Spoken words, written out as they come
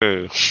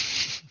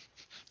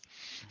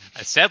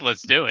I said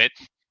let's do it.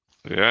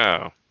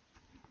 Yeah.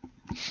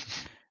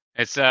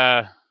 It's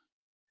I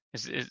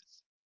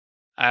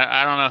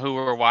don't know who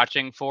we're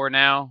watching for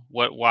now.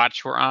 What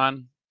watch we're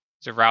on?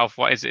 Is it Ralph?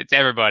 It's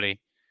everybody.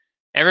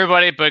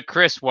 Everybody but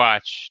Chris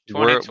watch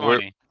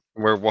 2020.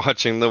 We're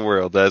watching the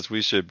world as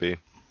we should be.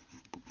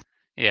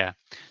 Yeah.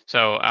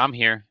 So I'm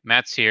here.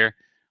 Matt's here.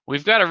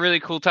 We've got a really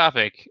cool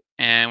topic,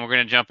 and we're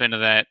gonna jump into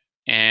that.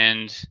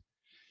 And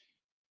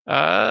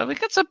we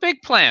got some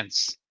big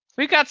plans.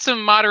 We got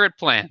some moderate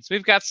plans.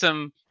 We've got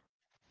some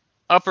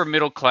upper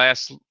middle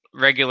class,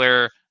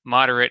 regular,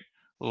 moderate,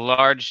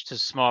 large to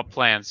small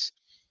plans.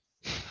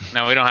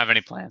 No, we don't have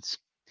any plans.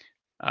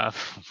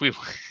 We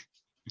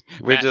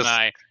Matt and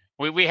I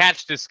we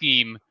hatched a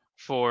scheme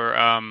for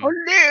a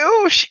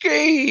new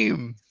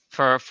scheme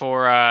for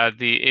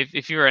the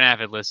if you're an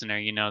avid listener,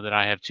 you know that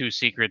I have two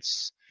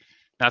secrets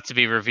not to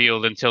be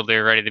revealed until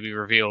they're ready to be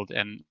revealed,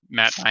 and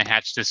Matt and I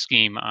hatched a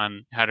scheme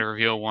on how to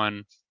reveal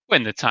one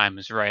when the time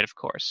is right, of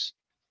course.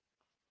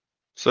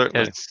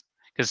 Certainly.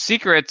 Because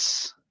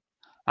secrets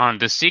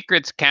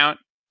count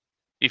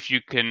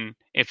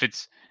if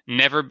it's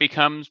never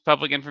becomes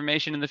public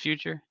information in the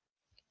future.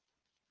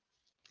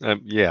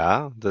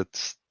 Yeah,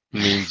 that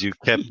means you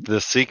kept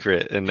the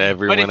secret and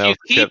everyone else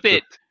kept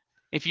it.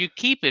 If you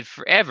keep it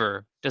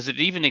forever, does it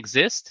even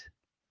exist?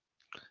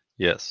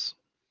 Yes.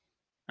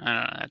 I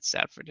don't know. That's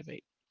sad for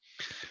debate.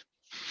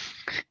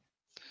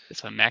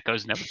 This one Matt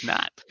goes, no, it's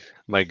not.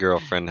 My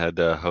girlfriend had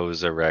to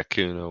hose a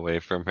raccoon away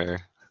from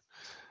her.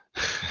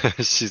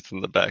 She's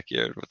in the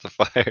backyard with the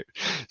fire.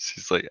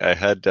 She's like, I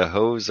had to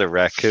hose a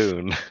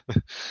raccoon.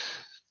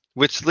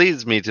 Which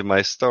leads me to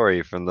my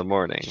story from the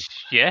morning.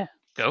 Yeah,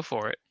 go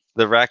for it.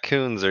 The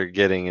raccoons are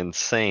getting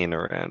insane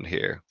around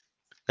here.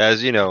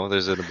 As you know,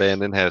 there's an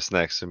abandoned house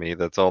next to me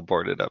that's all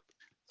boarded up.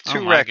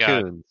 Two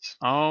raccoons.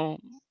 God. Oh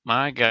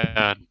my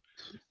god.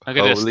 Look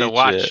at this. The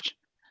watch.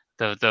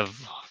 The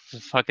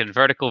fucking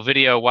vertical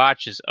video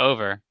watch is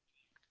over.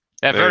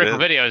 That there vertical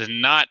video is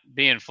not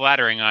being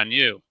flattering on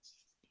you.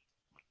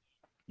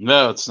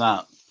 No, it's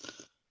not.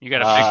 You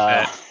gotta fix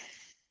that.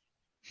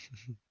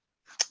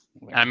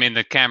 I mean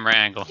the camera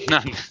angle,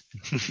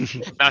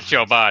 not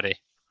your body.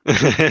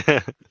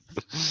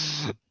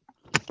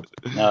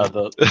 No,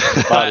 the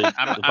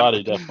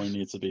body definitely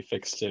needs to be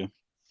fixed too.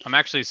 I'm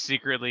actually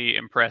secretly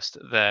impressed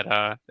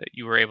that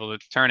you were able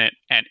to turn it,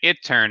 and it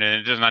turned,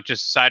 and it does not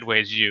just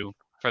sideways you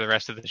for the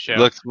rest of the show.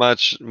 Looks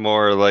much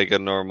more like a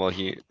normal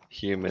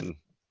human.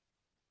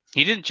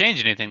 He didn't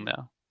change anything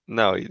though.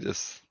 No, he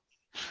just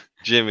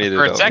jimmied it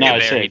for a second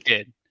there. He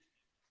did.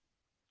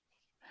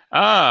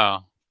 Oh,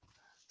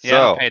 yeah.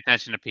 Don't pay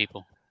attention to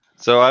people.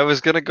 So I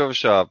was gonna go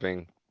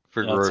shopping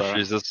for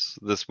groceries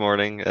this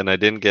morning, and I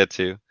didn't get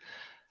to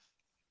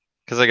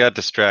because I got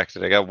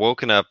distracted. I got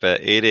woken up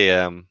at 8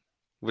 a.m.,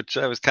 which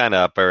I was kind of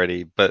up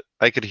already, but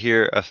I could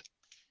hear a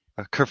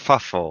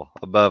kerfuffle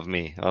above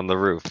me on the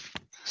roof.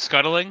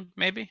 Scuttling,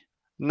 maybe?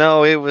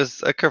 No, it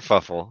was a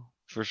kerfuffle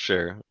for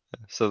sure.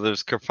 So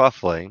there's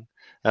kerfuffling.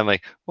 I'm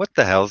like, what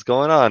the hell's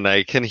going on?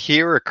 I can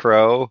hear a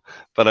crow,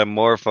 but I'm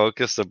more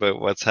focused about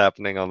what's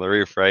happening on the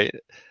roof, right?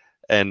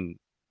 And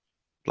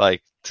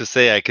like to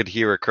say I could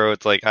hear a crow,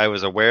 it's like I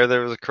was aware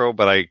there was a crow,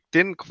 but I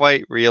didn't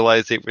quite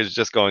realize it was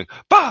just going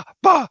ba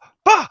ba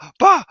ba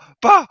ba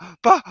ba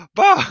ba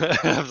ba.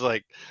 I was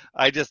like,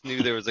 I just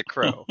knew there was a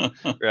crow,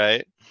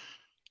 right?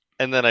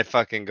 And then I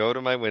fucking go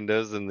to my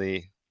windows in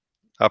the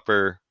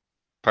upper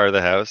part of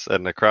the house,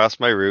 and across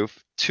my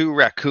roof, two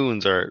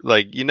raccoons are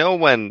like, you know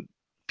when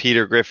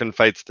Peter Griffin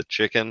fights the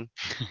chicken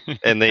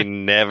and they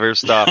never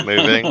stop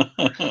moving?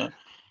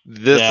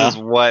 This is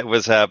what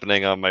was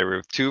happening on my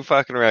roof. Two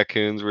fucking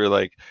raccoons were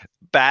like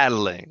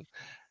battling.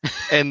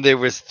 And there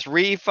was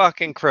three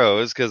fucking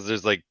crows because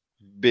there's like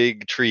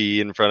big tree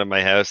in front of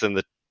my house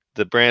and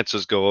the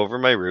branches go over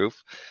my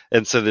roof.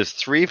 And so there's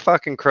three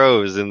fucking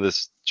crows in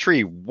this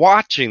tree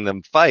watching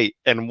them fight.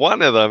 And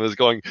one of them is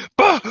going,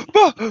 bah,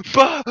 bah,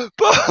 bah,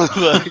 bah.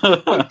 Like,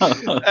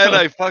 and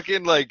I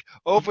fucking like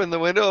open the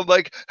window. I'm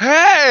like,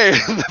 hey!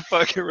 And the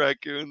fucking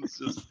raccoons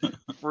just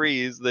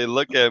freeze. They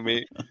look at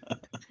me.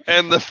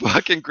 And the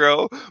fucking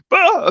crow,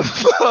 bah,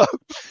 bah,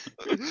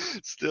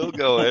 still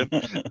going.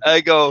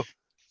 I go,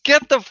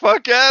 get the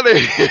fuck out of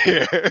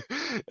here.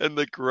 And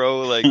the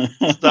crow like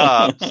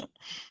stops.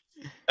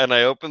 And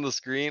I open the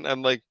screen.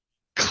 I'm like,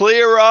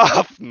 clear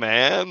off,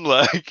 man.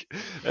 Like,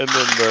 and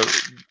then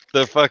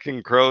the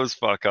fucking crows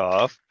fuck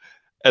off.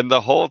 And the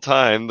whole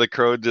time the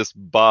crow just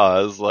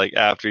baws like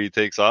after he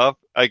takes off.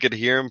 I could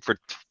hear him for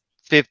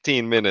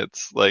 15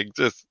 minutes, like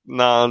just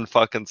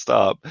non-fucking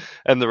stop.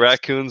 And the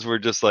raccoons were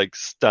just like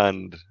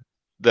stunned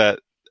that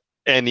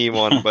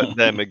anyone but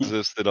them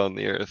existed on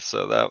the earth.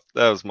 So that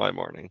was my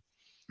morning.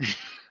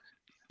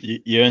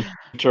 You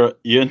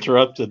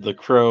interrupted the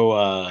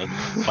crow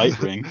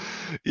fight ring.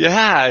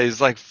 Yeah,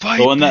 he's like, fight,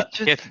 the one that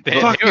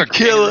fucking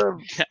kill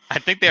him. I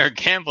think they were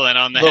gambling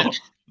on that.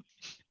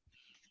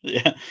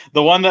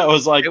 The one that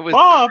was like,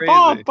 bah,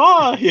 bah,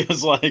 bah. He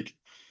was like,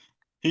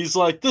 He's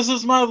like, "This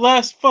is my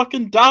last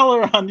fucking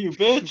dollar on you,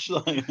 bitch."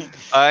 Like,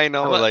 I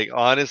know, Well, like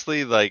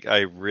honestly, like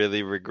I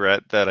really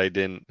regret that I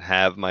didn't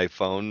have my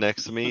phone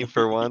next to me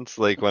for once.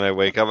 Like when I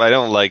wake up, I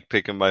don't like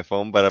picking my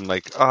phone, but I'm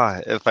like,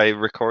 if I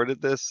recorded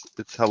this,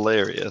 it's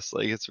hilarious.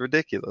 Like it's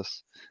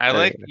ridiculous. I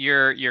like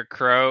Anyway. your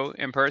crow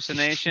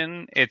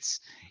impersonation. It's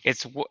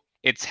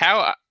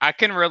how I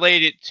can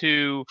relate it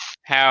to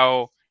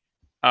how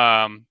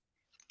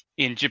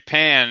in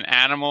Japan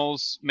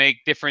animals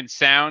make different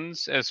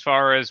sounds as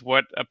far as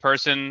what a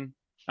person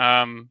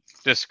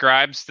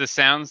describes the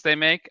sounds they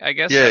make. I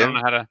guess I don't Yeah,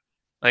 know how to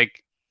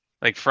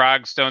like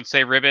frogs don't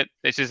say ribbit;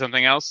 they say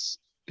something else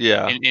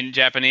yeah, in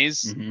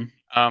Japanese. mhm.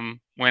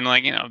 When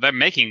they're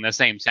making the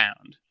same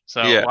sound.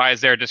 So yeah. why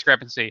is there a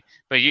discrepancy?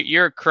 But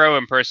your crow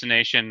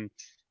impersonation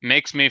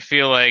makes me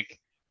feel like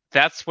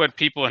that's what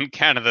people in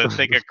Canada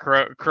think a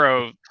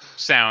crow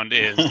sound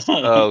is.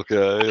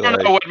 Okay, I don't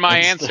like know what my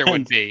answer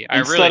would be. I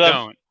really instead of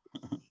don't.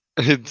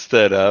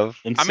 instead of.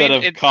 instead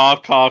of it's caw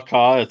caw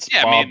caw, it's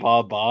yeah. I ba mean,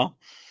 ba ba.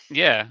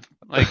 yeah,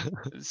 like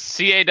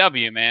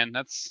CAW, man.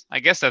 I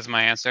guess that's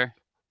my answer.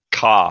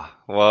 Caw.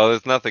 Well,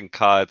 there's nothing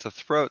caw. It's a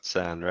throat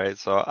sound, right?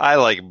 So I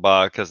like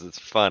ba because it's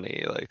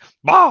funny. Like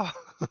ba.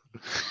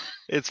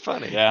 It's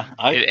funny. Yeah,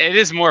 It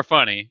is more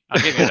funny.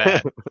 I'll give you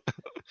that.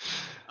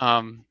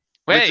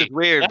 Which is Wait,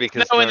 weird let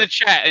because us know in the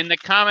chat, in the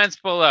comments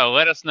below.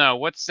 Let us know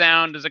what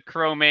sound does a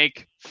crow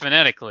make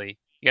phonetically.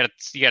 You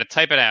gotta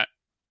type it out.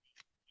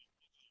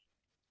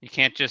 You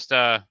can't just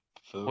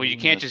you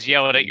can't just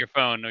yell it at your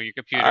phone or your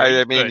computer.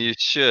 You I mean, could. you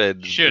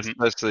should, Shouldn't.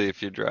 especially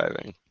if you're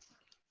driving.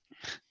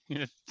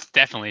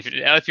 Definitely.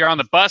 If you're on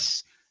the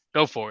bus,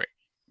 go for it.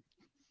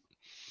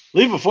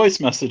 Leave a voice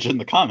message in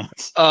the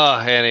comments.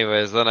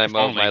 Anyways, then I If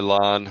mowed my only.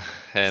 lawn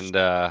and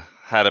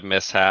had a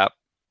mishap,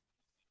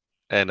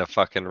 and a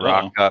fucking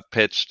rock Uh-oh. got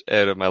pitched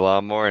out of my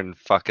lawnmower and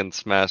fucking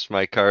smashed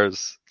my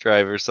car's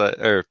driver's side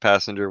or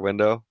passenger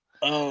window.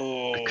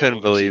 Oh, I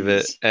couldn't believe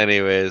it. jeez.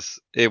 Anyways,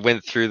 it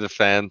went through the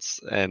fence,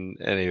 and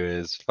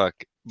anyways, fuck.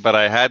 But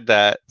I had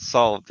that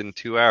solved in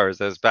 2 hours.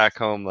 I was back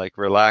home, like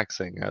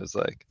relaxing. I was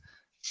like,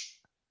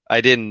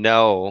 I didn't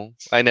know.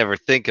 I never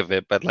think of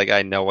it, but like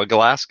I know a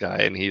glass guy,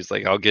 and he's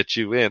like, "I'll get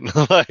you in."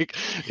 Like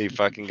he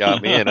fucking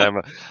got me, and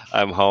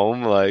I'm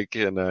home, like,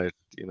 and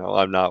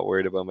I'm not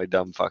worried about my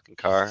dumb fucking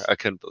car. I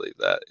couldn't believe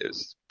that. It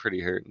was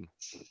pretty hurting.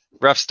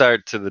 Rough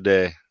start to the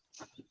day.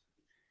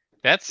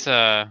 That's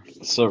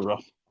So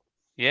rough.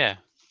 yeah.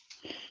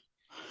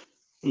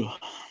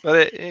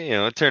 But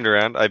it turned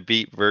around. I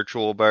beat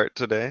Virtual Bart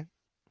today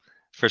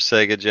for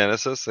Sega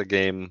Genesis, a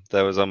game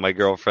that was on my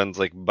girlfriend's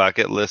like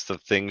bucket list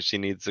of things she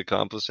needs to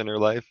accomplish in her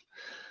life.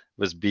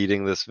 Was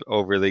beating this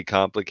overly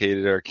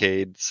complicated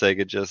arcade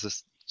Sega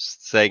Genesis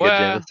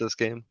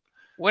game.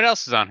 What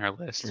else is on her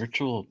list?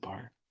 Virtual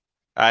Bart.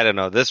 I don't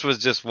know. This was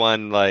just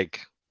one like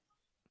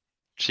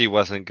she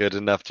wasn't good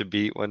enough to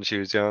beat when she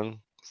was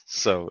young.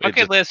 So it Bucket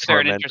just lists are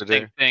an tormented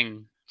interesting her.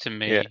 thing to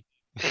me. Yeah.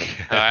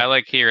 I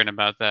like hearing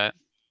about that.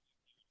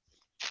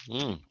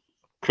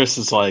 Chris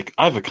is like,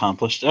 I've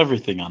accomplished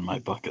everything on my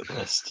bucket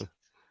list.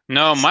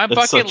 No, my It's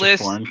bucket such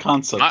list. a foreign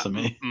concept to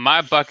me.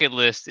 My bucket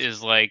list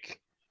is like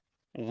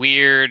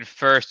weird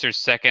first or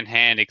second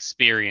hand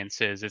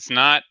experiences. It's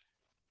not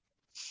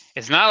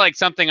like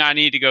something I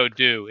need to go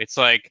do. It's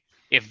like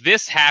if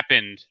this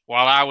happened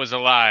while I was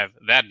alive,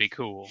 that'd be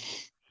cool.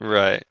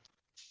 Right.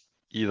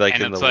 You like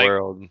And in the it's like,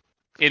 world.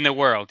 In the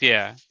world,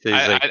 yeah. He's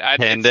like it's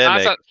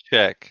pandemic, not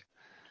check.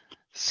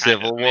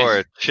 Civil I mean-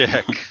 War,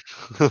 check.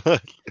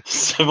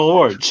 Civil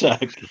War,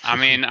 check. I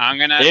mean, I'm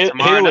gonna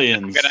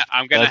Aliens.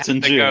 I'm gonna That's have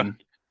in to June. go.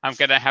 I'm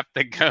gonna have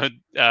to go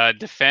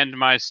defend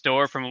my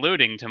store from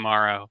looting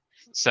tomorrow.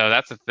 So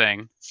that's a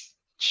thing.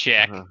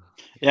 Check.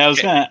 Yeah, I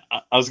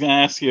was gonna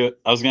ask you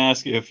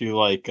if you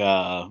like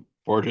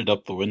boarded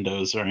up the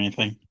windows or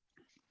anything.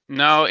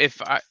 No,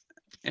 if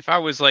I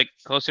was like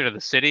closer to the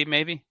city,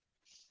 maybe.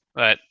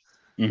 But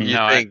Mhm. You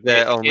no, think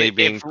that if- only if-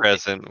 being if-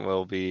 present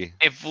will be?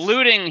 if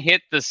looting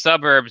hit the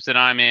suburbs that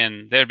I'm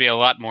in, there'd be a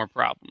lot more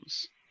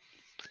problems.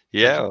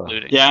 Yeah.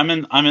 Looting. Yeah, I'm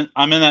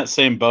in that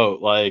same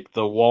boat. Like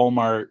the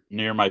Walmart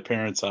near my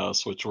parents'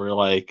 house, which we're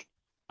like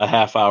a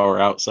half hour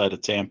outside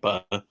of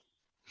Tampa.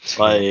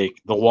 Like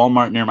the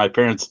Walmart near my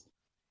parents.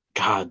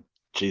 God,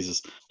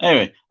 Jesus.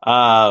 Anyway,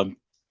 the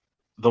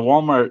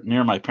Walmart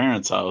near my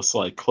parents' house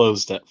like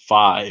closed at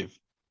 5,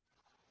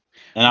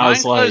 and I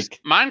was like,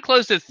 mine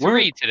closed at Where-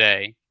 3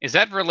 today. Is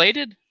that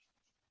related?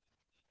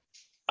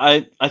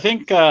 I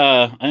think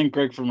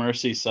Greg from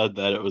Mercy said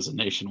that it was a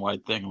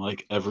nationwide thing.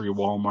 Like every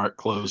Walmart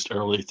closed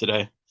early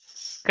today.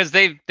 Because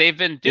they've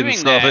been in doing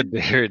that.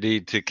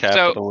 solidarity to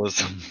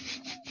capitalism.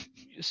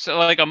 So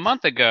like a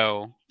month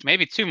ago,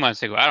 maybe 2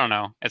 months ago, I don't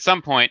know. At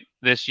some point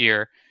this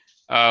year,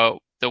 the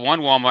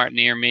one Walmart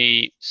near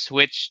me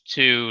switched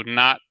to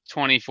not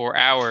 24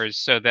 hours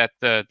so that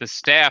the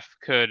staff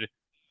could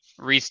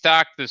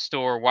restock the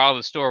store while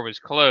the store was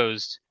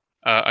closed.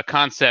 A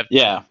concept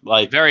Yeah,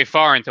 like very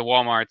far into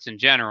Walmarts in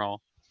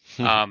general.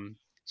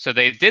 So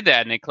they did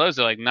that and they closed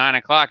at like 9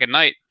 o'clock at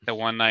night the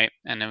one night,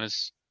 and it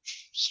was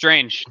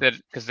strange that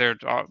because they're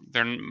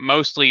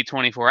mostly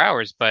 24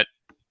 hours, but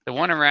the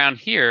one around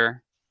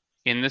here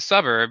in the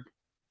suburb,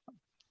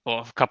 well,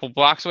 a couple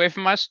blocks away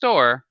from my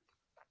store,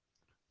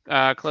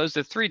 closed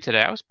at 3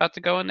 today. I was about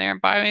to go in there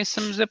and buy me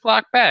some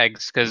Ziploc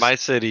bags because My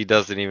city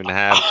doesn't even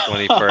have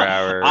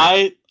 24-hour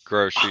I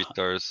grocery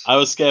stores. I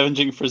was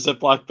scavenging for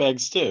Ziploc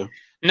bags too.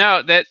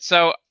 no, that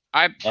so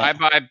I Yeah.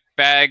 buy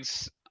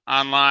bags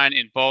online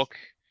in bulk,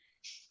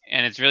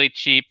 and it's really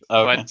cheap.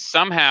 Okay. But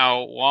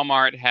somehow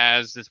Walmart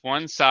has this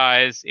one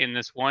size in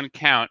this one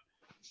count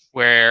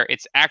where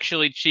it's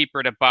actually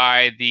cheaper to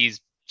buy these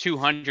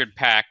 200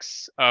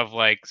 packs of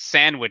like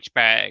sandwich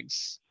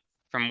bags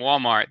from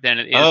Walmart than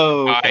it is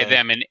to buy Okay.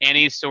 them in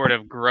any sort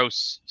of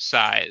gross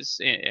size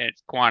in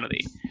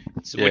quantity,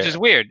 which Yeah. is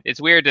weird.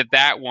 It's weird that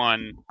that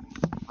one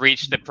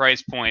reached the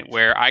price point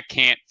where I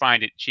can't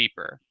find it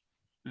cheaper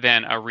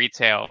than a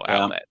retail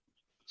Yeah. outlet.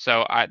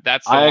 So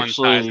that's the I one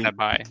size actually- I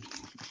buy.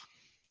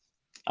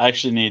 I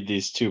actually need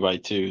these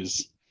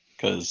 2x2s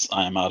because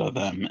I'm out of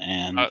them,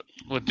 and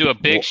We'll do a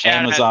big Well, shout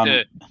Amazon-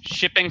 out to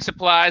Shipping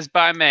Supplies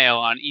by Mail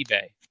on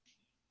eBay.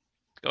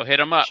 Go hit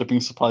them up.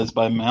 shipping supplies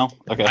by mail.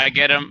 Okay. I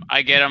get them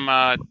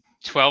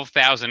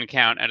 12,000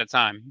 count at a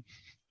time.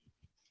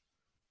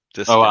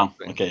 Oh wow.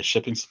 Disgusting. Okay,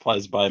 shipping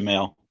supplies by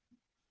mail.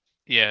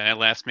 Yeah, it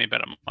lasts me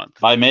about a month.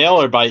 By mail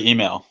or by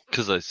email?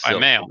 Because I sell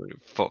mail. so many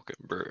fucking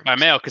brooms. By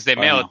mail, because they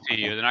By mail mail, it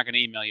to you. okay. They're not going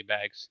to email you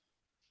bags.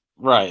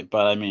 Right,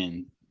 but I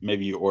mean,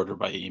 maybe you order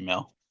by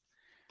email.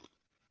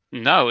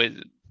 No,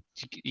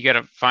 you got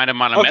to find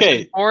them on a Okay.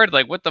 message board.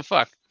 Like, what the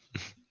fuck?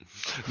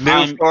 New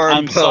I'm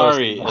forum post.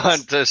 sorry,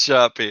 Want to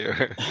shop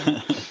here.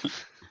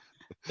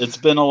 It's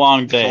been a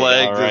long day,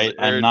 Flagged all as right.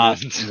 I'm not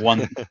urgent.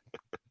 one.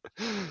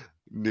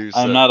 New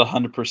I'm not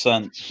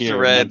 100% here.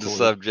 thread mentally.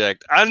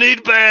 subject. I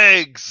need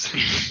bags.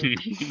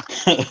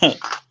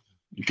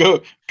 go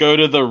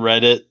to the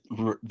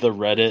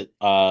Reddit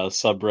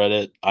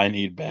subreddit. I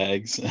need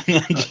bags, and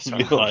then just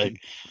be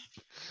like,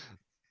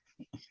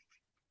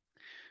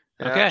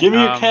 Okay. "Give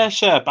me your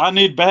Cash App. I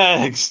need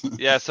bags."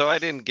 Yeah, so I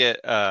didn't get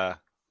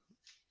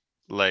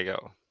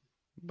Lego,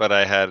 but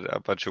I had a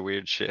bunch of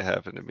weird shit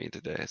happen to me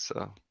today.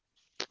 So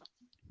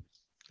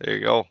there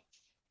you go.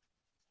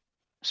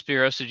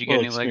 Spiros, did you get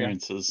Cool any Lego?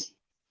 experiences.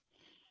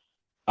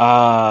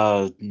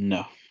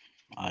 No,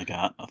 I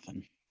got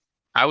nothing.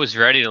 I was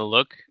ready to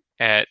look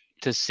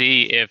to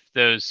see if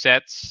those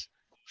sets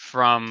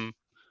from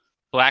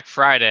Black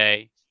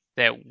Friday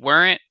that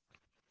weren't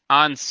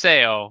on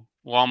sale,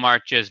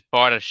 Walmart just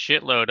bought a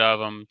shitload of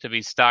them to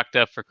be stocked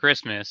up for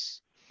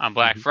Christmas on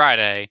Black Mhm.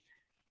 Friday,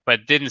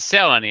 but didn't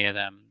sell any of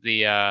them.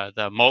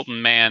 The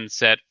Molten Man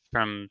set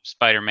from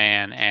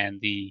Spider-Man and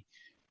the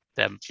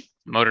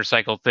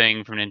motorcycle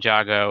thing from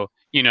Ninjago,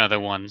 you know, the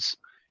ones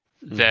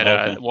that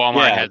Okay.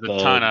 Walmart Yeah, has a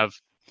ton of.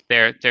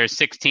 They're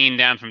 16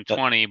 down from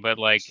 20, but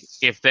like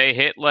if they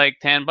hit like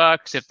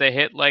 $10, if they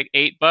hit like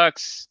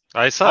 $8,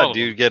 I All saw of a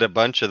dude them. get a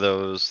bunch of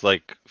those,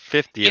 like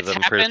 50 of It's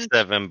them happened. for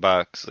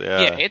 $7.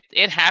 yeah, Yeah.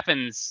 it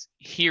happens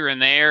here and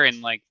there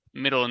in like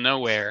middle of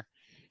nowhere,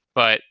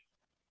 but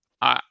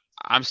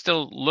I'm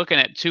still looking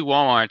at 2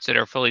 Walmarts that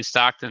are fully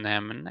stocked in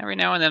them, and every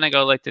now and then I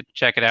go like to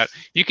check it out.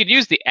 You could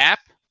use the app.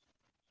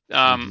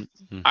 Mhm.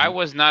 I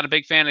was not a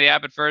big fan of the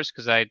app at first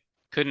because I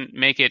couldn't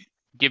make it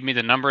give me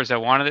the numbers I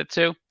wanted it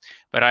to,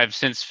 but I've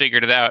since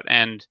figured it out,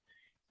 and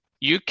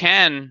you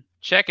can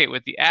check it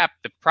with the app.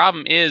 The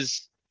problem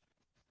is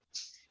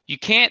you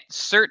can't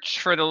search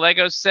for the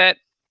Lego set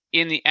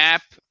in the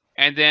app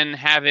and then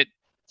have it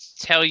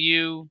tell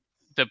you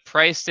the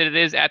price that it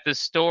is at the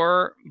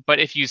store, but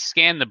if you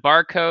scan the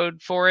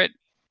barcode for it,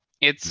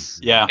 it's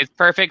Yeah. it's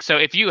perfect. So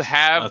if you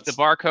have the That's-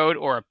 barcode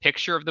or a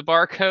picture of the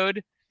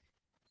barcode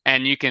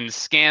and you can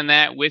scan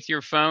that with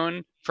your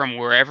phone from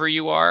wherever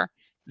you are,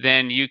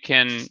 then you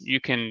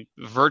can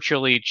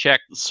virtually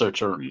check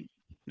Search or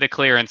the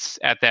clearance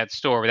at that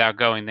store without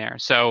going there.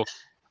 So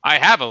I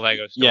have a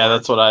Lego store. yeah,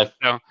 that's what I.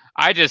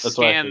 I just that's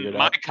what I scan figured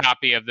my out.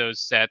 copy of those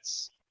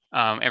sets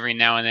every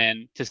now and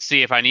then to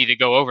see if I need to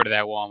go over to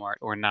that Walmart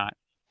or not.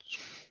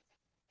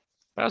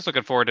 But I was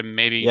looking forward to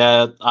maybe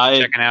Yeah,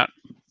 checking out.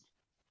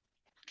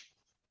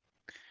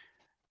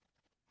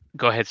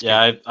 Go ahead, Steve.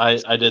 Yeah,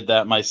 I did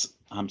that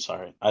I'm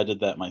sorry. I did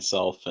that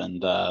myself,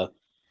 and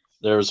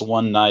there was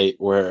one night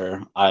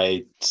where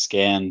I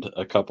scanned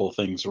a couple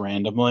things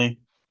randomly,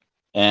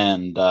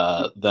 and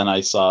then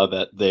I saw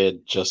that they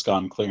had just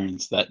gone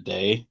clearance that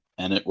day,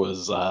 and it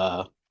was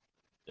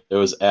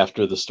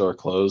after the store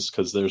closed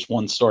because there's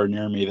one store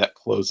near me that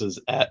closes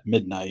at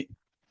midnight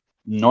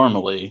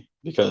normally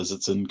because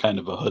it's in kind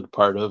of a hood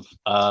part of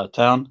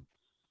town.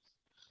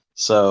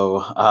 So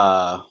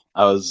I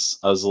was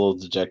a little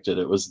dejected.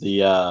 It was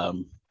the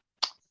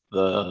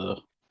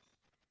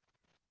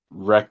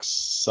Rex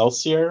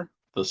Celsior,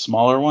 the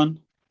smaller one,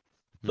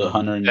 the Mhm.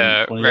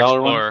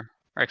 $120 one.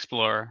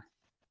 Explorer.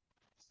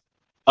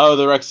 Oh,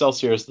 the Rex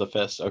Celsior is the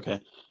fist. Okay,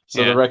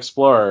 so Yeah. the Rex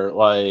Explorer,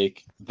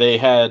 like they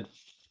had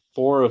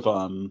 4 of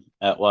them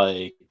at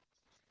like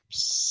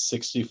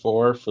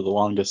 64 for the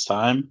longest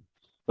time.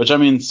 Which I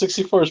mean,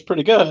 64 is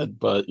pretty good,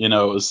 but you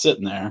know it was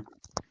sitting there.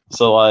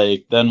 So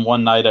like then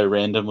one night I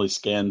randomly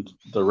scanned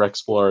the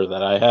Rexplorer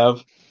that I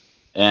have,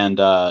 and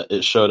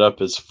it showed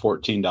up as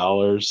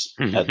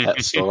 $14 at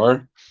that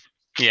store.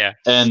 Yeah.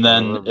 And Son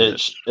then of a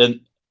bitch.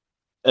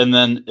 and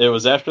then it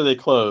was after they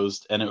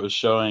closed, and it was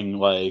showing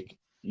like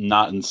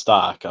not in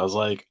stock. I was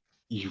like,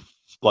 you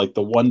like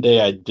the one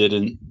day I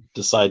didn't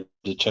decide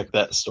to check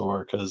that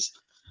store because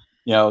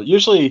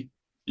usually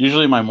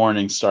my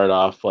mornings start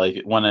off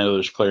like when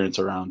there's clearance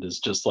around is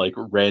just like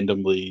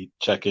randomly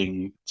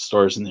checking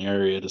stores in the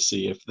area to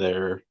see if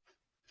their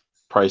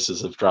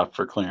prices have dropped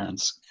for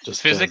clearance.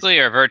 Just 'cause, Physically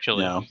or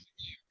virtually?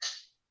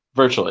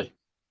 Virtually.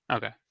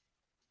 Okay.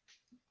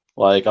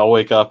 Like I'll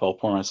wake up, I'll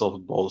pour myself a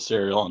bowl of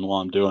cereal, and while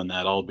I'm doing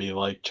that, I'll be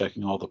like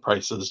checking all the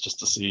prices just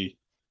to see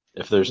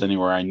if there's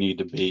anywhere I need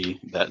to be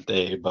that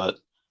day. But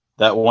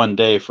that one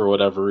day, for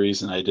whatever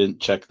reason, I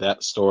didn't check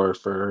that store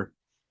for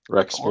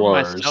Pour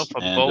Rexplorers, myself a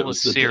and it bowl of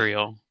was the day.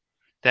 cereal.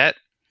 That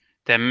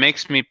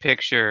makes me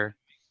picture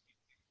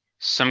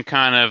some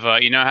kind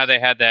of you know how they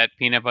had that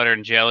peanut butter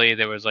and jelly?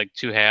 There was like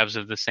two halves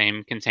of the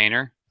same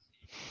container.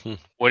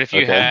 What if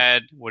you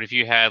had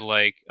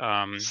like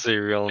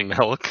Cereal and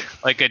milk.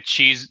 like a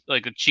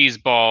cheese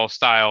ball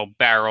style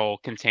barrel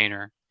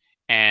container,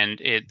 and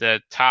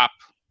the top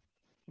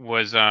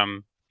was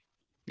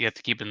you have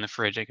to keep it in the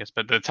fridge, I guess,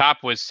 but the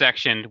top was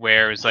sectioned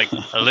where it was like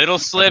a little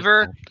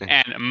sliver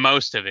and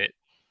most of it.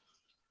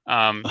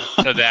 So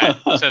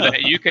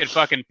that you could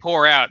fucking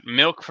pour out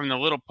milk from the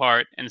little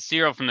part and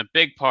cereal from the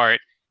big part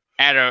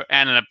at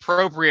an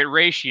appropriate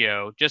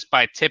ratio just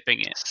by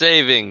tipping it.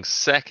 Saving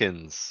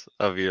seconds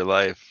of your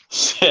life.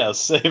 Yeah,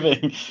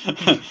 saving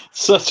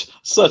such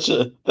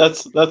a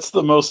that's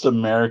the most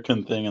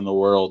American thing in the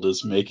world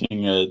is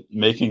making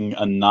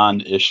a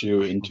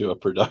non-issue into a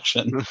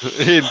production.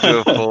 Into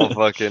a full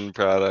fucking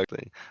product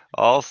thing.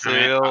 All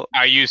cereal.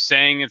 Are you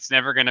saying it's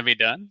never going to be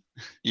done?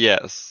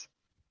 Yes.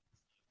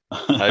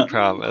 I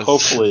promise.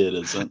 Hopefully it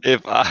isn't.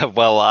 If I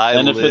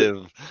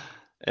live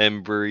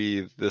and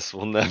breathe, this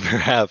will never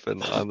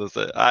happen on this.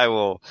 I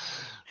will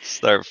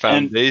start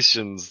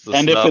foundations to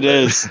and stop if it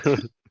is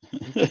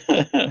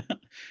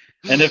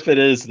and if it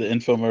is, the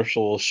infomercial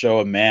will show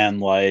a man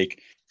like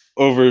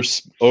over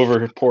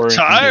pouring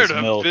tired his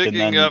of milk picking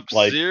and then up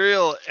like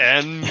cereal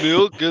and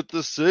milk at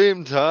the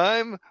same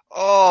time.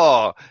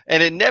 Oh,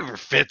 and it never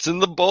fits in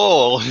the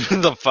bowl.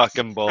 The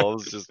fucking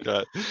bowl's just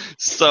got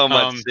so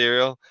much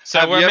cereal. So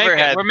Have you ever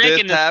had we're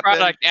making this happen?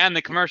 product and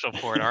the commercial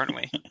for it, aren't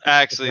we?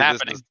 Actually, It's this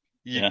happening.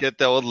 is, get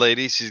the old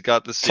lady. She's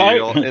got the Tired-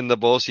 cereal in the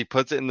bowl. She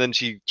puts it, and then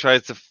she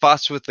tries to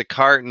fuss with the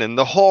carton, and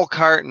the whole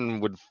carton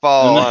would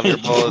fall on her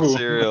bowl of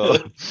cereal,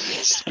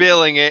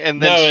 spilling it,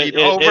 and then she'd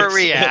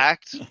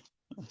overreact,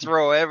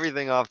 throw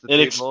everything off the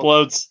table. It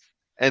explodes.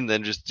 And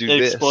then just do It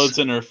this. explodes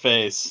in her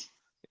face.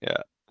 Yeah.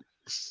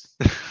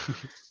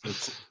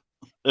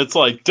 It's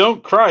like,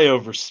 don't cry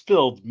over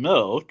spilled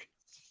milk.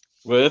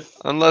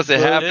 Unless it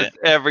happens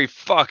every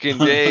fucking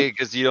day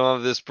because you don't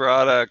have this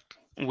product.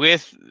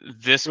 With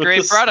this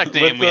great product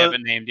name we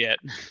haven't named yet.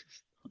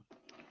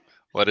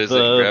 What is it?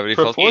 Gravity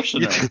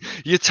Proportioner.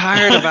 You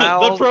tired of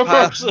owls?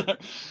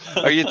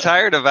 Are you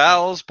tired of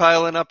owls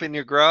piling up in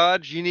your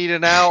garage? You need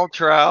an owl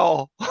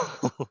trowel.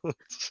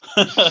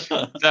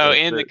 So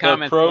in the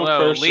comments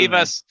below,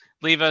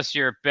 leave us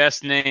your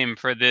best name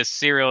for this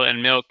cereal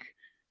and milk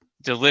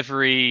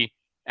delivery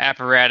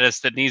apparatus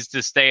that needs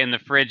to stay in the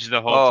fridge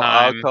the whole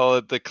time. I'll call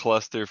it the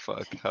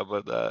clusterfuck. How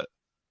about that?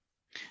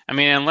 I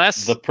mean,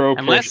 unless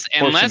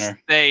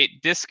they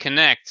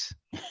disconnect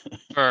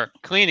for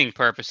cleaning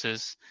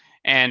purposes,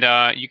 and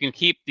you can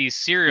keep the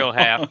cereal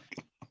half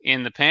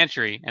in the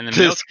pantry and the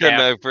milk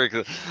half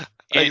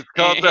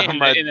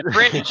in the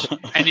fridge,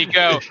 and you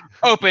go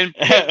open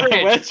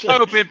fridge,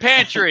 open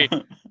pantry,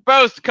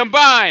 both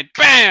combined,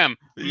 bam!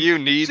 You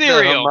need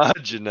cereal. The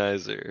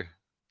homogenizer.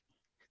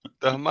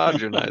 The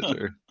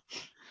homogenizer.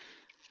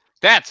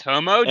 That's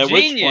homogeneous. At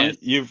which point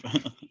you've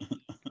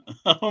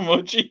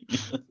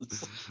homogeneous.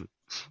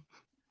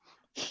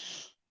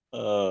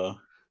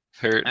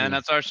 And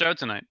that's our show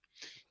tonight.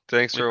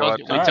 Thanks for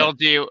watching. We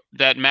told you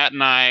that Matt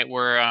and I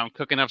were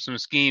cooking up some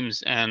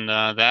schemes, and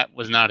that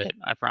was not it.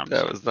 I promise.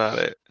 That was not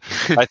it.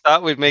 I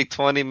thought we'd make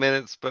 20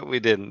 minutes, but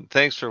we didn't.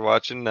 Thanks for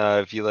watching.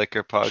 If you like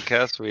our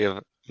podcast, we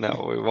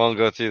won't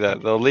go through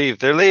that. They'll leave.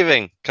 They're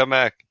leaving. Come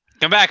back.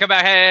 Come back.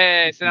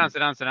 Hey, sit down.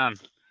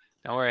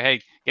 Don't worry.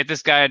 Hey, get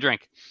this guy a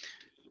drink.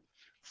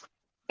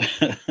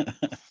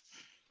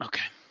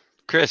 Okay.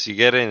 Chris, you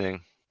get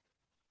anything?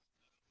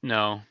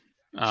 No.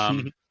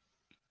 I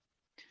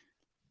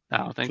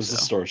don't think so.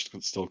 The store's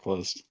still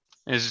closed.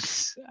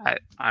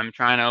 I'm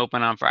trying to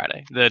open on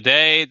Friday. The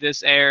day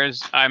this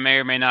airs, I may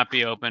or may not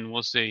be open.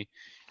 We'll see.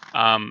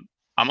 I'm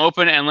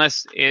open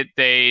unless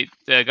the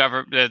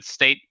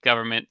state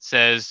government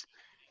says,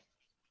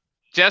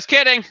 just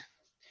kidding,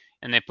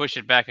 and they push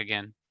it back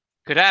again.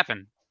 Could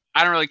happen.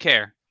 I don't really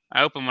care.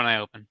 I open when I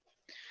open.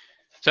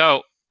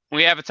 So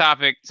we have a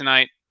topic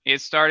tonight.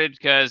 It started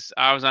because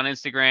I was on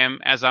Instagram,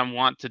 as I'm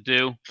wont to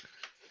do,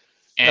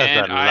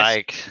 and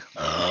I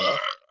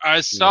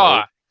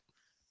saw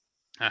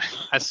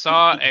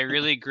a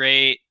really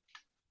great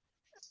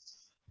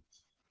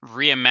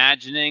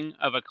reimagining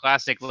of a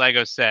classic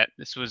Lego set.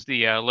 This was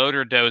the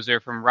Loader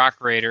Dozer from Rock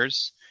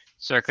Raiders,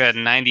 circa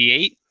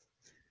 '98.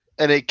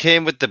 And it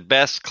came with the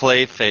best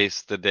clay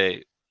face to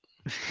date.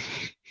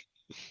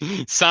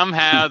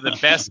 Somehow the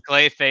best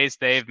clay face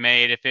they've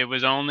made. If it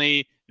was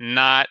only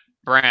not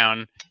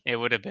brown, it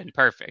would have been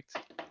perfect.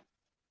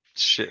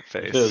 Shit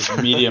face. It was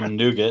medium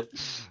nougat.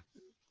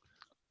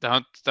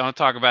 Don't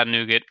talk about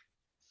nougat.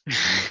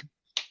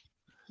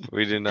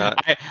 We do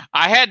not.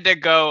 I had to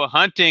go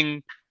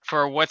hunting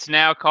for what's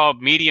now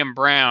called medium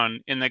brown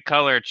in the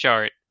color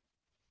chart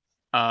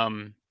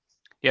the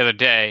other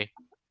day,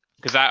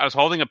 because I was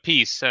holding a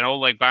piece, an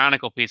old like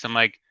Bionicle piece. I'm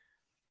like,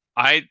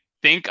 I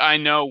think I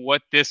know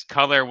what this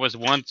color was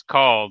once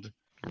called.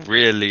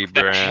 Really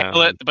brown.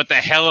 But the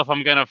hell if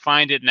I'm gonna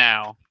find it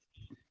now.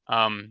 We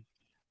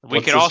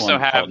What's could this also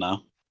one have. called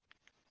now?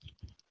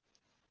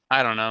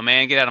 I don't know,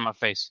 man. Get out of my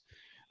face.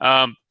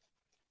 I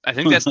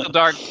think that's still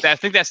dark. I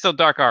think that's still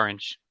dark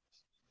orange.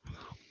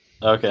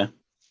 Okay.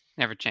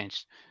 Never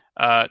changed.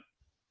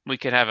 We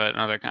could have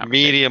another conversation.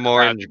 Medium about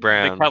orange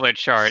brown. The color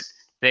chart.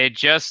 They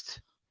just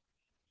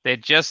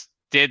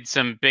did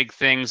some big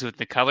things with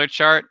the color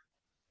chart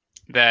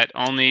that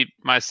only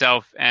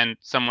myself and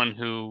someone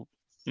who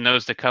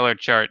knows the color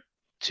chart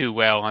too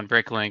well on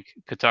Bricklink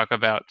could talk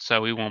about.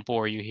 So we won't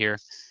bore you here.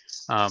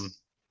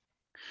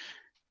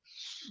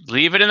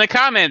 Leave it in the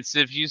comments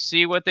if you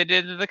see what they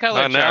did to the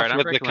color chart.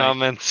 Enough with the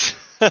comments.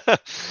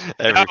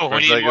 No,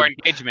 we need more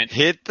engagement.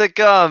 Hit the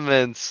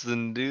comments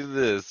and do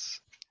this.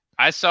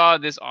 I saw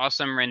this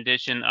awesome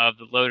rendition of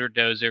the Loader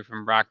Dozer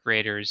from Rock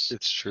Raiders.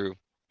 It's true.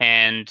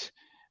 And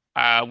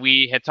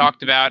we had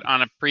talked about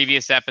on a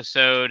previous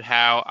episode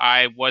how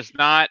I was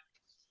not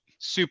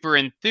super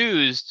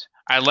enthused.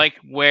 I like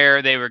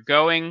where they were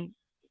going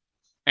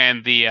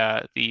and the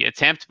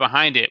attempt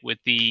behind it with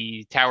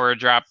the Tower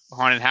Drop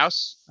haunted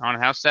house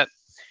set,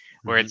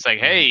 where it's like,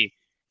 hey,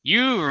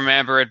 you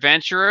remember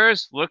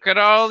adventurers? Look at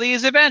all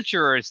these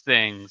adventurers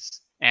things.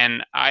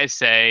 And I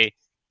say,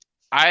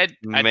 I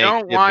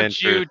don't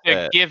want you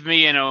to give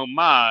me an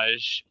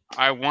homage.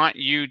 I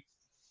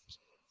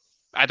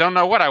don't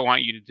know what I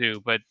want you to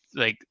do, but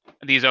like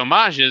these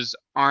homages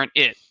aren't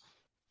it.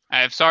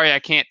 I'm sorry I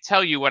can't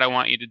tell you what I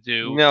want you to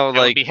do. No, that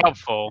would be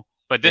helpful,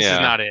 but this is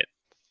not it.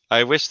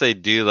 I wish they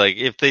do, like,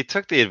 if they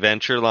took the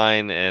adventure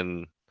line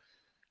and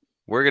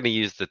we're going to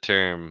use the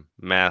term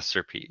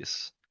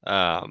masterpiece.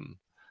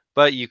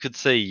 But you could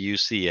say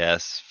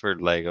UCS for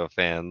Lego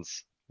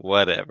fans,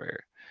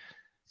 whatever.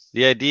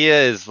 The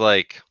idea is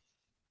like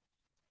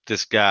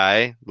this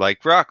guy,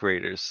 like Rock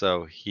Raiders.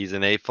 So he's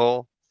an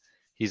AFOL,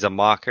 he's a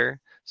mocker.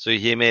 So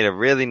he made a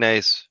really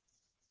nice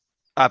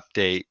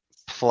update,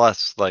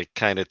 plus like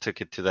kind of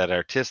took it to that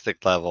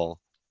artistic level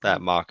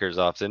that mockers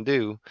often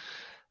do,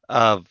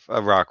 of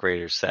a Rock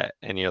Raider set.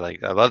 And you're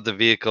like, I love the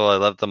vehicle, I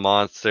love the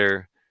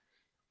monster.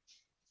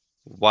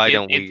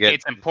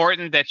 It's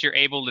important that you're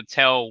able to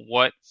tell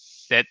what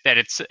that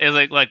it's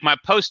like my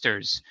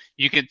posters.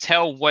 You can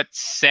tell what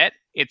set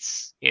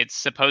it's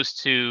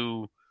supposed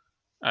to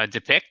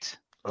depict.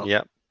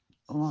 Yep.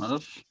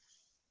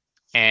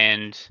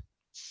 And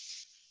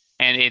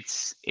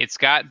it's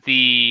got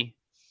the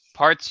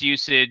parts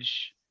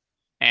usage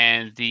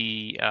and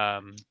the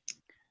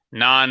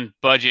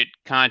non-budget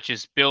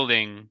conscious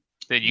building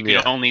that you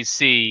can only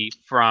see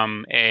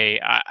from an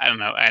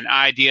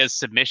idea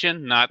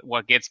submission, not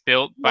what gets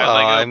built by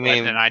Lego,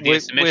 but an idea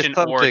submission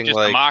or just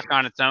a mock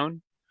on its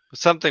own.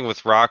 Something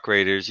with Rock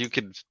Raiders, you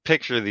could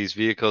picture these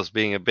vehicles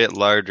being a bit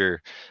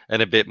larger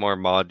and a bit more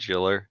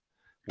modular,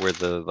 where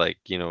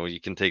you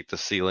can take the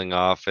ceiling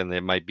off and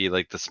it might be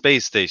like the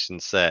space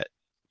station set,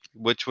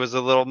 which was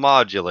a little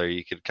modular.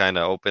 You could kind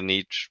of open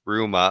each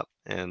room up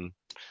and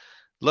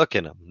look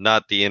in them.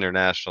 Not the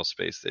International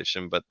Space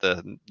Station, but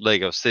the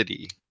Lego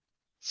City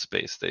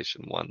Space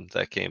Station one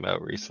that came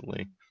out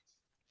recently.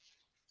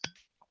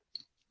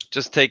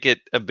 Just take it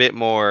a bit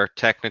more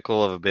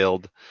technical of a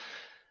build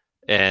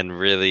and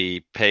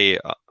really pay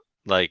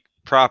like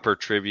proper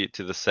tribute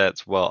to the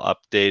sets while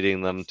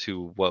updating them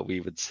to what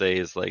we would say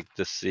is like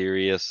the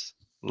serious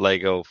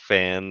Lego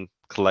fan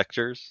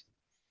collectors.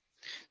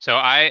 So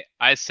I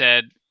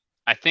said,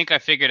 I think I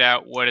figured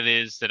out what it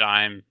is that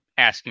I'm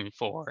asking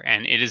for,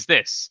 and it is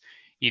this.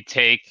 You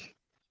take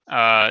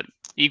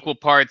equal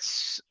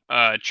parts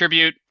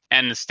tribute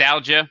and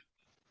nostalgia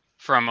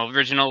from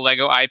original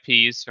Lego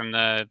IPs from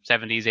the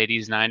 70s,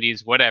 80s,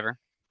 90s, whatever,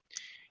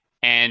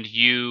 and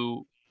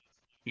you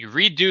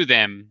redo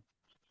them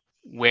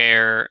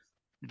where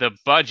the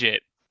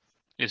budget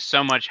is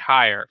so much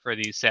higher for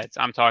these sets.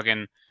 I'm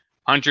talking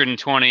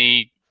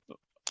 $120,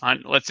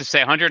 let's just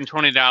say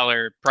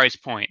 $120 price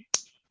point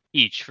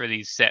each for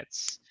these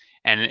sets,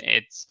 and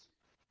it's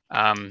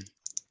on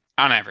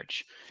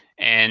average.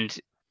 And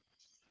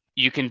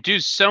you can do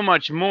so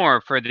much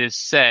more for this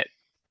set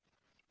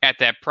at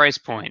that price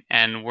point,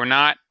 and we're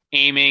not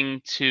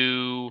aiming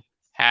to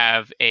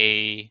have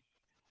a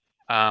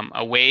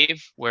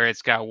wave where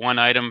it's got one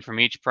item from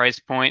each price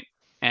point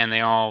and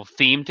they all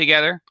theme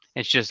together.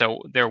 It's just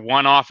they're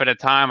one off at a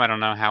time. I don't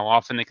know how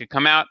often they could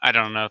come out. I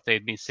don't know if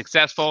they'd be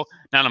successful.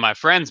 None of my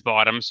friends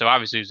bought them, so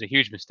obviously it was a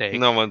huge mistake.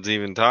 No one's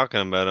even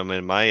talking about them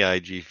in my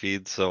IG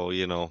feed, so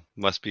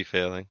must be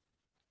failing.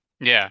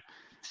 Yeah.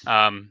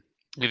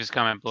 Leave us a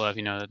comment below if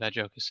you know that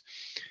joke is.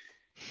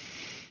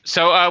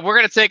 So we're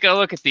gonna take a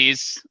look at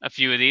a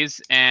few of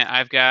these, and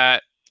I've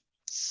got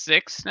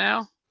 6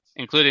 now,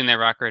 including the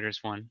Rock Raiders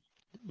one.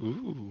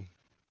 Ooh.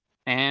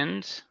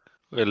 And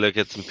we're gonna look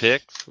at some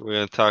pics. We're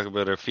gonna talk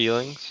about our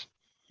feelings.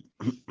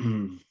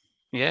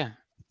 Yeah,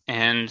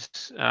 and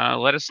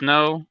let us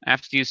know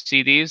after you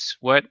see these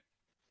what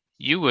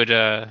you would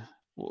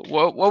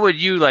what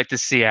would you like to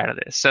see out of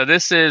this. So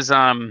this is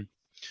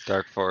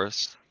Dark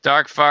Forest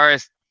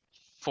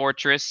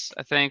Fortress,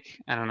 I think.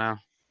 I don't know,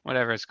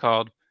 whatever it's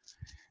called.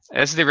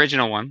 This is the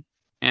original one,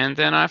 and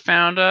then I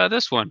found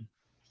this one.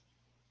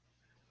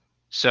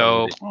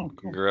 So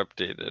You're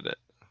updated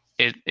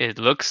it. It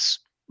looks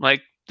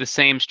like the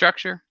same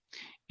structure.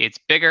 It's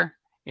bigger.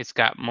 It's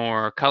got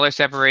more color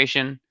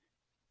separation.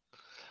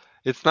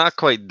 It's not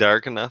quite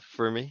dark enough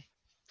for me.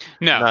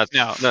 No.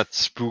 Not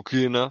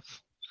spooky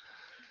enough.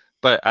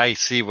 But I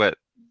see what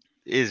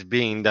is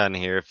being done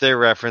here. If they're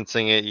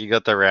referencing it, you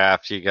got the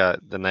raft, you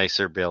got the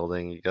nicer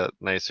building, you got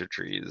nicer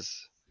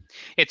trees.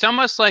 It's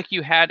almost like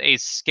you had a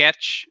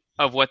sketch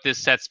of what this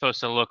set's supposed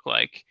to look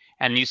like,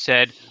 and you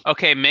said,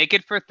 "Okay, make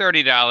it for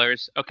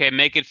 $30. Okay,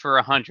 make it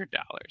for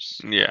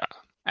 $100." Yeah.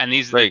 And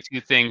these are the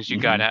 2 things you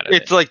got out of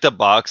it. It's like the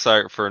box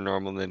art for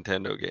normal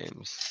Nintendo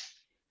games.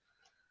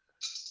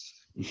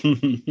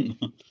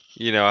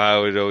 You know how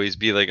it would always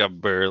be like a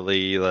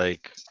burly,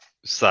 like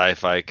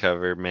sci-fi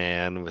cover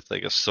man with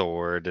like a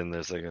sword, and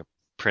there's like a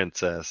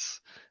princess,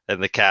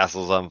 and the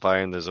castle's on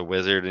fire, and there's a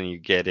wizard, and you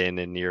get in,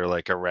 and you're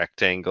like a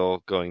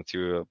rectangle going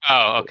through a.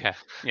 Oh, okay,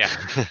 yeah.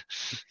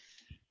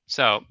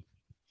 So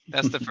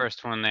that's the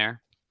first one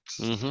there.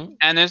 Mm-hmm.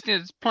 And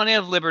there's plenty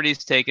of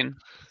liberties taken.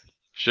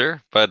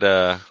 Sure, but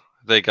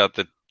they got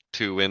the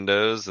 2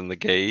 windows and the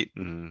gate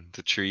and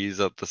the trees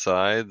up the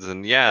sides,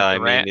 and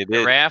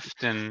the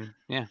raft, and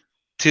yeah.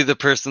 To the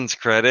person's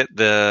credit,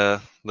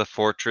 the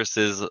fortress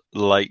is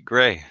light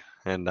gray,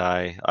 and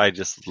I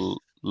just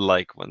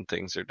like when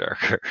things are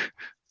darker.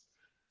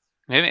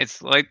 Maybe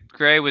it's light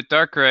gray with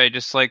dark gray,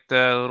 just like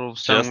the little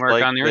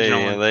stonework on the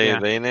original one.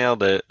 They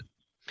nailed it.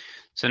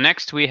 So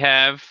next we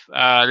have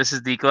this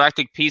is the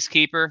Galactic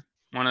Peacekeeper,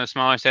 one of the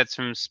smaller sets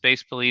from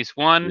Space Police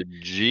 1. The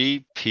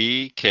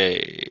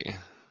GPK.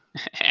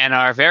 And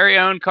our very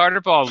own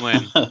Carter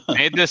Baldwin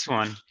made this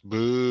one.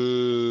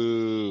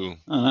 Boo.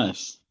 Oh,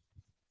 nice.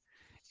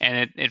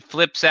 And it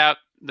flips out.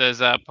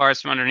 Those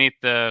parts from underneath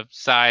the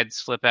sides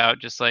flip out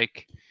just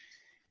like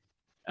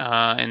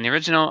in the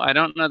original. I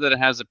don't know that it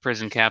has a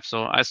prison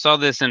capsule. I saw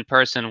this in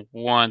person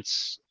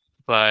once,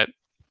 but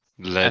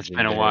It's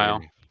been a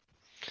while.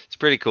 It's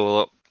pretty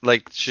cool.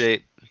 Like the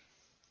shape.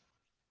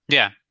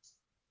 Yeah.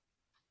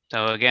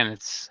 So again,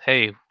 it's,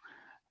 hey,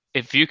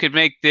 if you could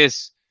make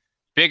this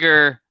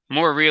bigger,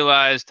 more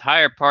realized,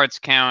 higher parts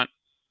count,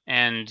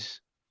 and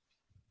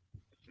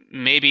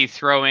maybe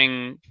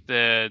throwing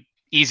the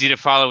easy to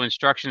follow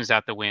instructions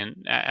at the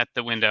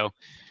window,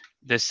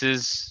 this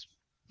is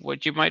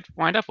what you might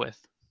wind up with.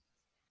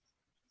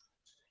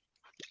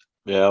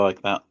 Yeah, I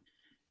like that.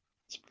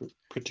 It's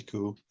pretty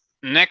cool.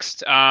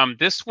 Next,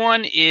 this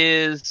one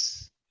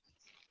is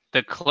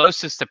the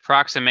closest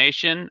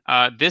approximation.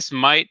 This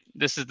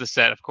is the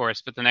set, of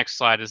course, but the next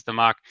slide is the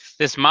mock.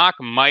 This mock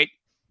might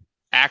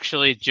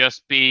actually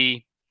just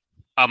be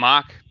a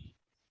mock,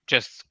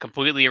 just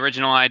completely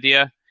original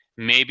idea,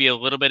 maybe a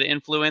little bit of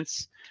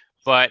influence,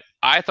 but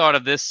I thought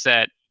of this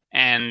set,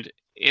 and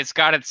it's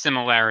got its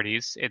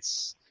similarities.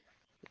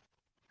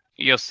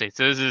 You'll see.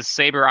 So this is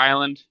Saber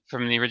Island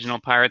from the original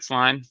Pirates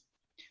line,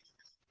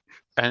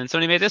 and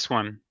somebody made this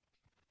one.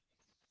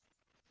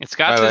 It's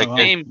got the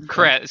same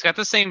crest. It's got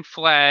the same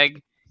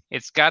flag.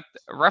 It's got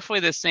roughly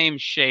the same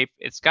shape.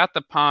 It's got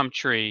the palm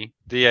tree.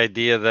 The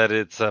idea that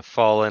it's a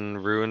fallen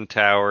ruined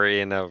tower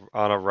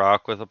on a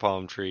rock with a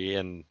palm tree,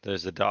 and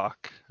there's a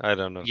dock. I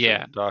don't know if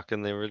there's a dock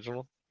in the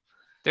original.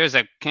 There's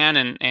a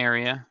cannon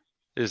area.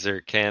 Is there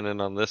a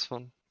cannon on this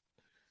one?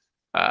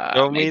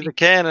 Show me the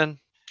cannon.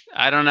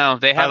 I don't know.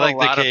 They have like a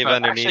lot the cave of.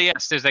 underneath. Actually,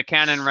 yes, there's a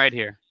cannon right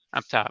here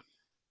up top.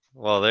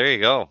 Well, there you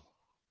go.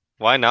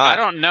 Why not? I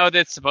don't know that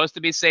it's supposed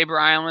to be Saber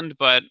Island,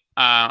 but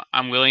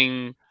I'm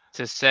willing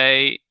to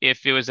say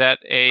if it was at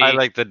a. I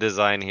like the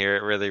design here.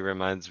 It really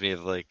reminds me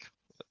of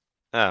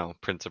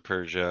Prince of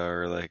Persia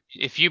or like.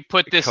 If you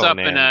put this Conan.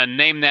 up in a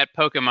name that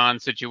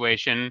Pokemon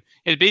situation,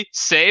 it'd be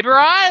Saber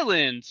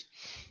Island.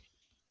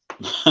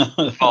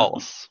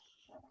 False.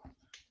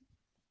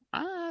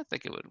 I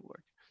think it would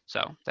work.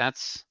 So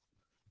that's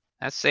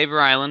Saber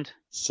Island.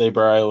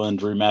 Saber Island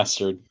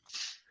remastered.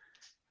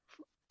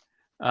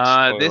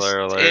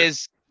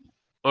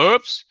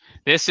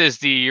 This is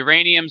the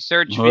Uranium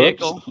Search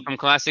Vehicle from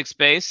Classic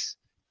Space,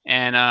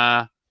 and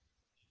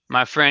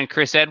my friend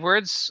Chris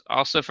Edwards,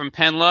 also from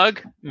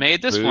Penlug,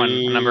 made this one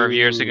a number of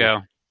years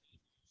ago.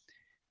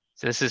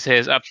 So this is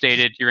his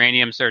updated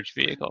Uranium Search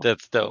Vehicle.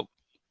 That's dope.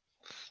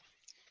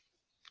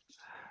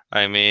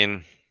 I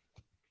mean,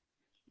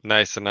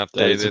 nice and That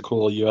is a updated.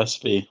 cool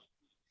USB.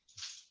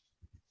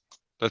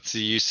 That's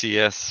the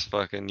UCS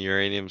fucking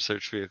uranium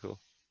search vehicle.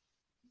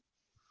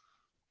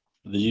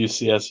 The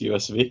UCS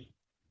USB.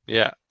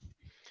 Yeah.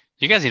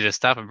 You guys need to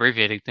stop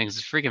abbreviating things.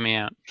 It's freaking me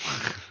out.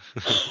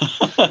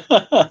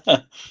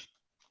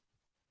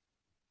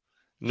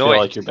 Feel Noise.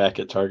 like you're back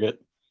at Target.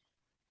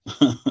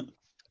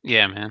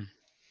 Yeah, man.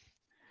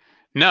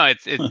 No,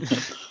 it's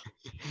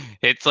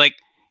it's like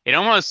it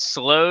almost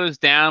slows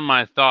down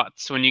my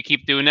thoughts when you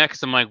keep doing that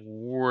because I'm like,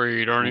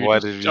 wait,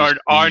 What did you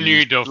I see?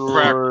 need to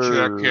fact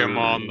check him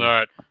on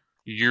that.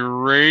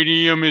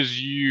 Uranium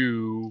is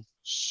U,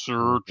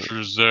 search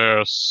is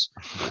S.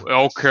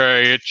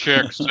 Okay, it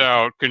checks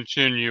out.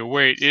 Continue.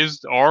 Wait,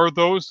 are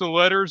those the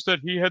letters that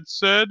he had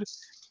said?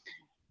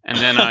 And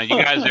then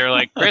you guys are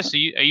like, Chris, are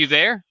you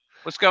there?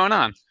 What's going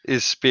on?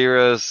 Is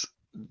Spiros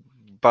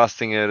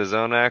busting out his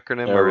own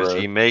acronym, or is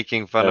he Error.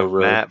 making fun of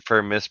Error. Matt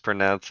for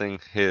mispronouncing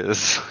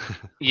his?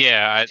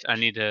 Yeah, I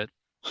need to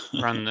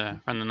run the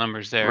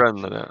numbers there.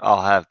 Run the.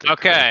 I'll have to.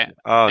 Okay.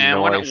 Oh,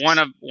 And nice.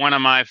 one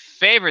of my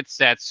favorite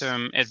sets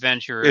from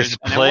Adventurers Is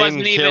and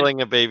plane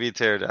killing a baby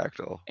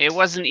pterodactyl. it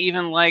wasn't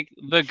even like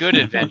the good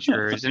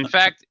Adventurers. In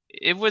fact,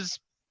 it was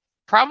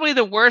probably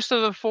the worst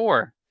of the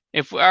four.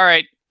 If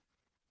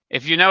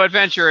you know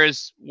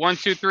Adventurers, 1,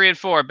 2, 3, and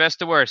 4, best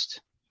to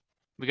worst.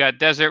 We got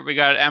Desert, we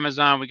got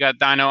Amazon, we got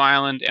Dino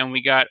Island, and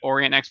we got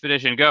Orient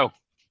Expedition. Go.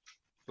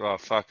 Well,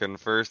 fucking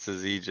first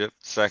is Egypt.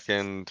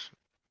 Second,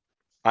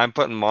 I'm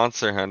putting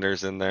Monster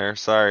Hunters in there.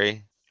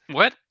 Sorry.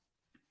 What?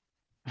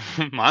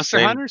 Monster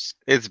Same- Hunters?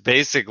 It's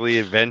basically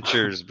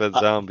adventures, but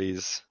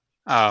zombies.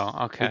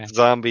 Oh, okay. It's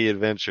zombie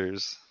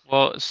adventures.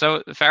 Well,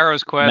 so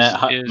Pharaoh's Quest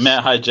is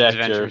Matt hijacked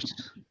your.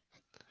 adventures.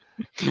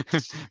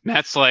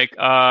 Matt's like,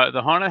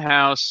 the haunted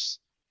house,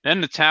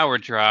 then the tower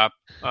drop,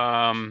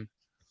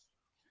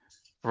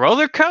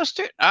 roller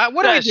coaster.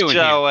 What are we doing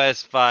here?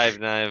 OS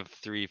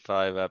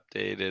 5935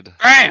 updated.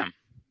 Bam!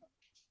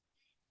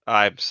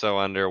 I'm so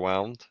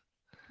underwhelmed.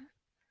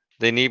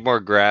 They need more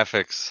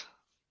graphics.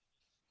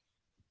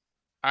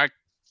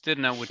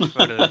 Didn't know which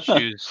photo to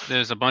choose.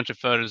 There's a bunch of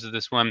photos of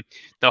this one.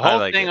 The I whole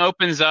like thing it.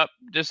 opens up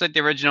just like the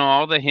original.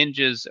 All the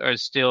hinges are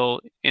still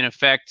in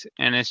effect,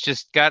 and it's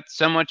just got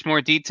so much more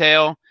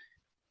detail.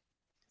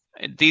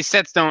 These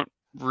sets don't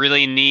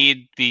really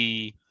need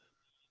the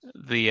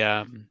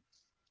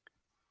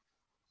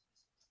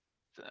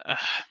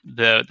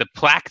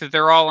plaque that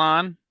they're all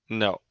on.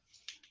 No.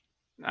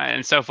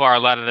 And so far, a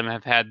lot of them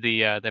have had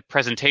the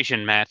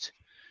presentation mat,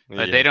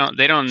 but Yeah.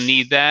 they don't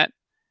need that.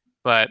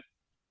 But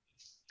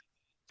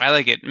I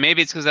like it.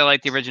 Maybe it's because I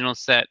like the original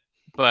set,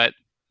 but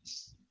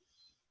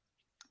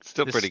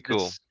Still pretty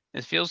cool.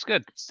 It feels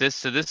good.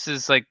 This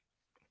is like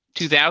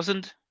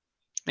 2000,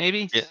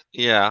 maybe.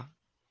 Yeah.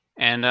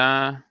 And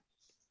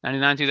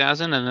 99,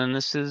 2000, and then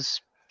this is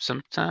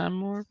sometime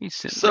more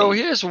recent. So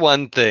here's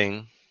one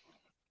thing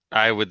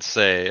I would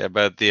say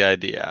about the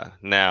idea.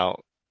 Now,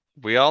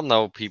 we all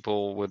know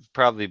people would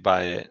probably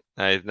buy it.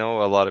 I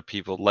know a lot of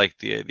people like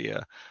the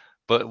idea.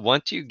 But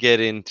once you get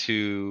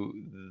into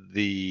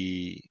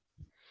the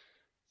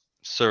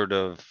sort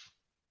of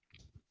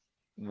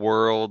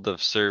world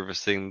of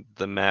servicing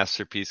the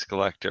masterpiece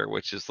collector,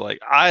 which is like,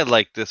 I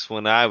liked this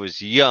when I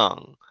was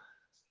young,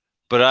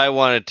 but I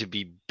want it to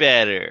be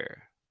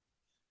better.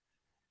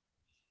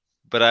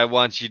 But I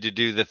want you to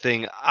do the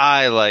thing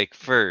I like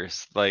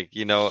first. Like,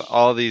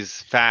 all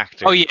these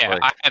factors. Oh, yeah.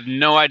 Like, I have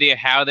no idea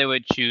how they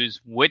would choose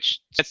which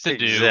sets to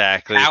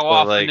exactly. do, how So,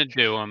 often to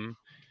do them.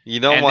 You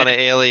don't want to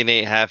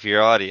alienate half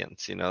your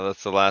audience.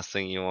 That's the last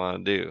thing you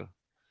want to do.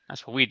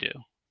 That's what we do.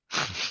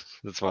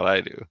 That's what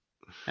I do.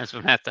 That's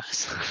what Matt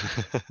does.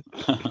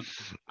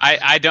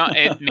 I don't.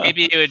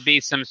 Maybe it would be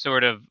some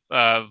sort of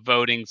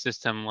voting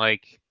system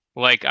like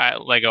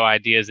Lego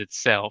Ideas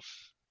itself.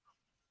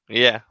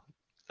 Yeah.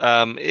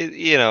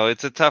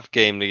 It's a tough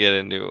game to get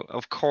into.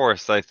 Of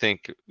course, I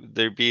think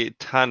there'd be a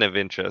ton of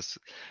interest.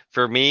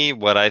 For me,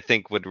 what I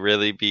think would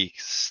really be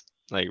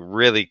like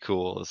really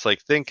cool is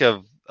like think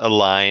of a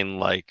line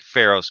like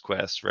Pharaoh's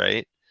Quest,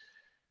 right?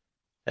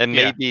 And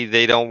maybe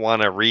they don't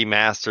want to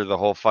remaster the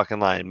whole fucking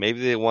line. Maybe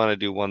they want to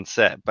do one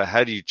set, but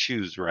how do you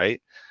choose, right?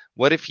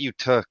 What if you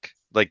took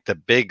like the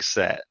big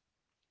set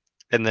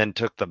and then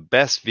took the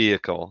best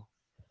vehicle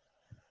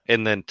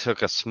and then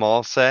took a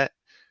small set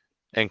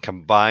and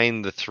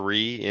combined the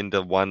three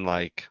into one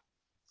like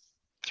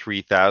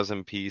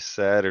 3,000 piece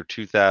set or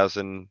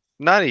 2,000?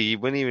 You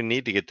wouldn't even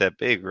need to get that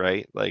big,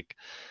 right? Like,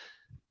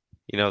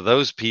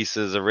 those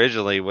pieces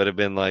originally would have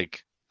been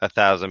like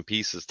 1,000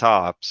 pieces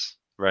tops,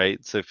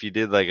 right? So if you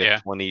did like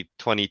a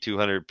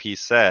 2,200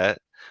 piece set,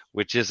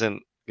 which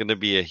isn't going to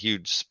be a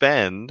huge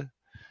spend,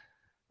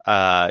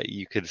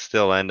 you could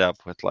still end up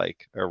with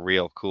like a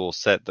real cool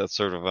set that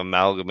sort of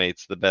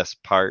amalgamates the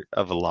best part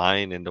of a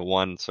line into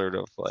one sort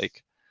of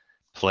like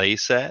play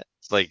set,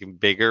 like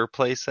bigger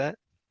play set.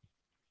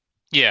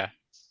 Yeah.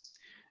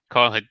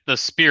 Call it the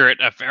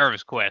spirit of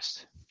Pharaoh's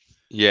Quest.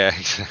 Yeah,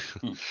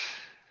 exactly.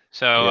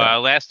 So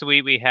last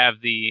week we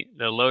have the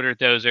loader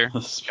dozer,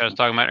 which I was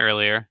talking about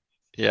earlier.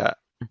 Yeah.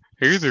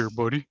 Hey there,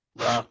 buddy.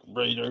 Rock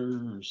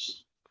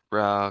Raiders.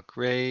 Rock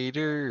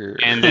Raider.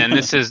 And then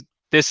this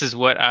is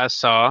what I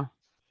saw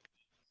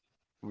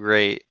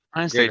Great.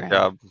 on Great Instagram.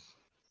 job.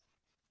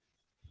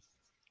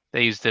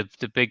 They used the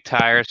big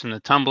tires from the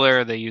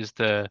tumbler. They used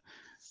the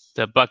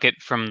bucket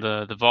from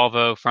the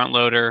Volvo front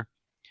loader.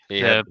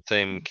 He The- had the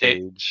same they-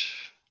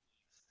 cage.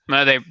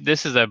 No,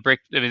 this is a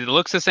brick. I mean, it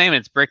looks the same.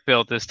 It's brick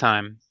built this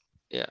time.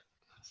 Yeah.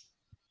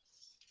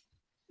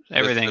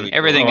 Everything That's really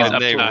everything cool. is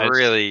And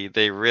upsized.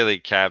 they really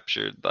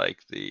captured like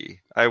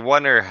I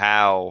wonder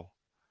how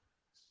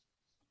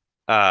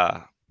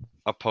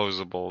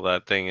opposable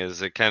that thing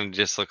is. It kind of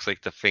just looks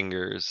like the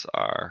fingers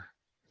are,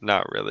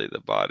 not really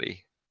the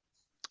body.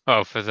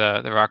 Oh, for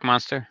the rock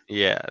monster.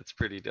 Yeah, it's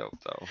pretty dope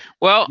though.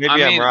 Well, Maybe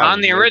I I'm mean, wrong,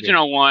 on the maybe.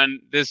 original one,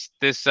 this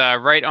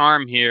right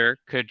arm here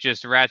could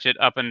just ratchet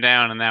up and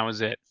down, and that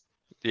was it.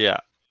 Yeah.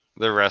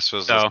 The rest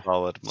was a So-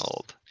 solid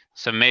mold.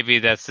 So maybe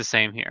that's the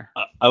same here.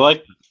 I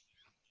like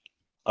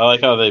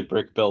how they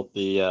brick built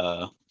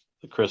the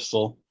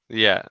crystal,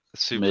 Yeah,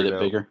 super made it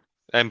dope. bigger.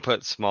 And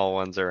put small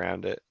ones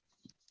around it.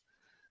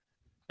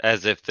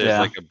 As if there's Yeah.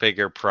 like a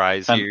bigger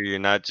prize And- here. You're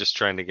not just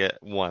trying to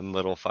get one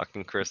little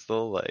fucking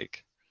crystal.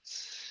 Like,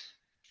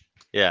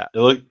 yeah, It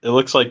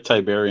looks like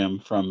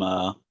Tiberium from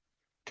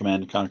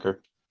Command and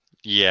Conquer.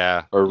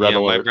 yeah. Or Red My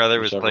Alert, brother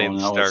was whichever playing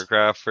one that was.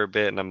 StarCraft for a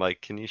bit, and I'm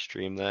like, "Can you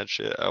stream that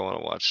shit? I want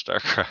to watch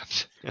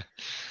StarCraft."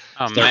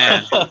 Oh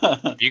man,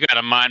 you got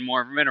to mine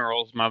more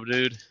minerals, my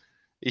dude.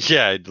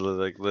 Yeah, I'd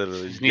like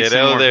literally Just need get some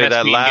out more there.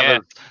 That Vespene lava,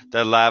 gas.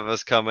 that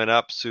lava's coming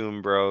up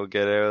soon, bro.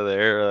 Get out of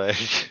there,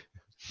 like.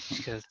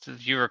 Because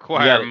you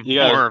require you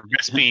gotta- more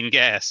Vespene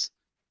gas.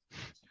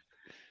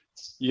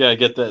 You gotta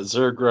get that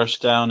Zerg rush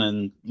down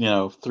in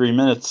 3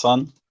 minutes,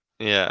 son.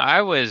 Yeah,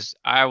 I was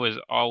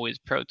always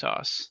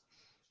Protoss.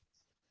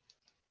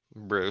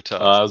 bro,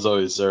 tough. I was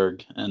always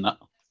Zerg and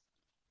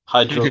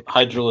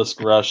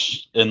Hydralisk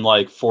rush in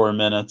like 4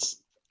 minutes.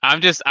 I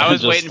was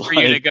Just waiting for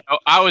you to like- go.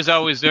 I was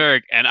always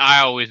Zerg, and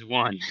I always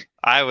won.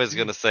 I was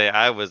gonna say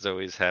I was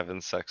always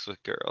having sex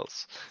with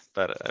girls,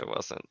 but I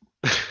wasn't.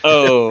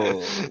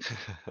 Oh.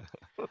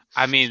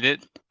 I mean,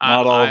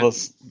 Not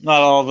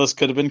all of us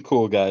could have been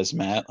cool guys,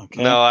 Matt.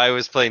 Okay. No, I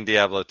was playing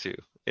Diablo 2.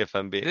 If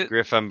I'm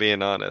It-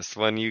 being honest,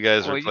 when you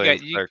guys Well, were you playing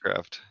got- you-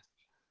 StarCraft.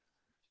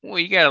 Well,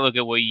 you got to look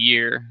at what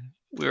year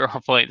we were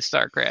all playing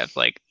StarCraft.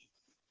 Like,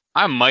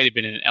 I might have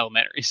been in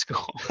elementary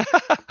school.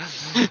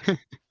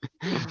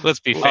 Let's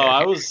be fair.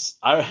 I was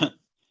it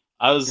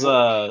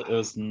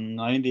was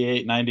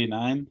 98,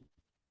 99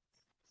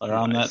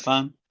 around Nice. that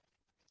time.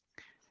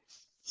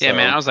 Yeah, So,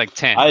 man, I was like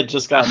 10. I had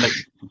just gotten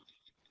to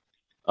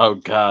Oh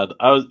god.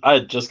 I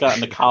had just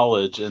gotten to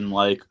college and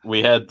like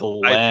we had the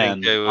I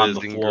LAN think I on was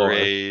the in floor.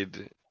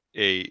 grade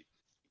 8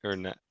 or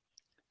not.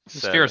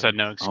 Spears had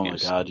no Oh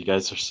excuse. my god, you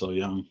guys are so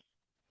young.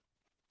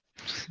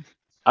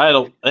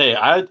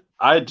 I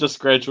had just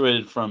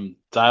graduated from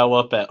dial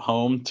up at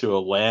home to a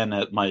LAN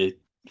at my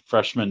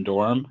freshman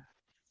dorm.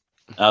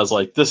 I was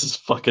like, this is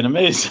fucking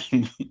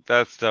amazing.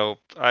 That's dope.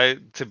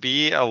 To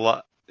be a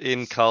lot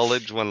in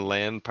college when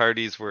LAN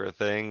parties were a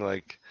thing,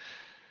 like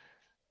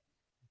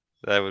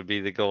that would be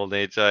the golden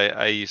age.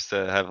 I used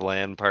to have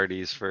LAN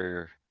parties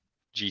for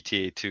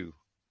GTA 2.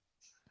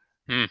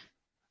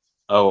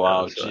 Oh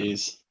wow, was fun.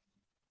 jeez.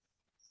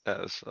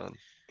 That was fun.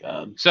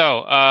 God.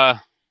 So, I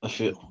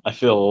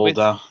feel old With-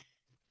 now.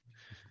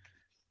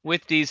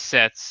 with these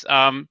sets,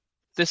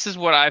 this is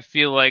what I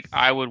feel like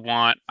I would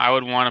want. I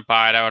would want to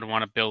buy it. I would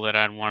want to build it.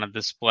 I'd want to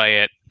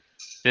display it.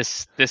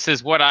 This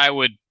is what I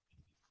would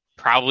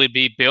probably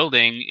be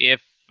building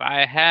if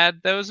I had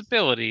those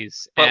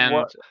abilities. But and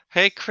what?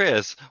 Hey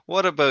Chris,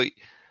 what about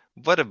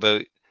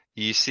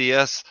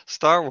UCS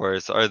Star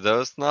Wars? Are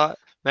those not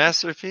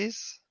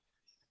masterpiece?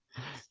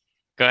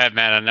 Go ahead,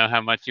 Matt. I know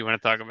how much you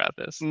want to talk about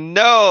this.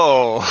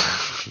 No.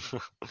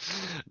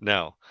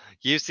 No.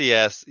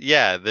 UCS,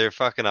 yeah, they're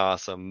fucking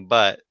awesome,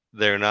 but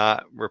they're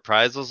not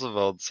reprisals of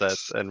old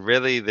sets, and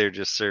really they're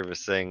just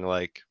servicing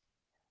like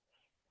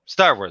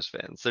Star Wars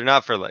fans. They're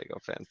not for Lego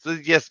fans.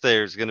 Yes,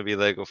 there's going to be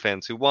Lego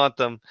fans who want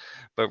them,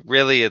 but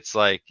really it's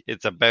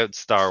about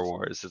Star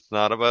Wars. It's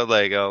not about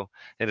Lego,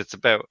 and it's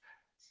about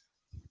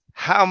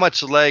how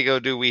much Lego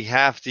do we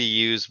have to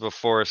use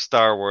before a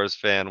Star Wars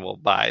fan will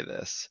buy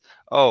this?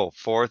 Oh,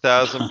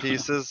 4,000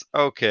 pieces?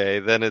 Okay,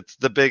 then it's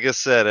the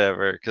biggest set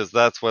ever, because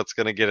that's what's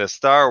going to get a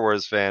Star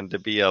Wars fan to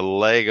be a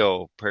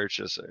Lego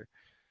purchaser.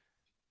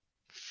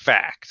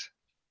 Fact.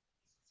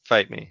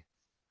 Fight me.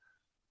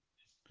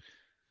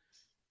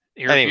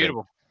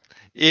 Irrefutable.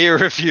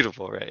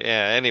 Irrefutable, right?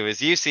 Yeah, anyways,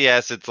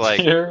 UCS, it's like,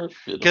 Beautiful.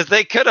 because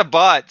they could have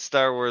bought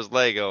Star Wars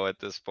Lego at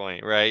this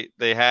point, right?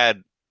 They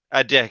had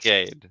a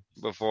decade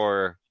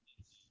before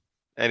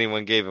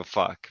anyone gave a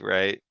fuck,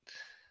 right?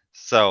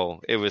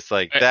 So it was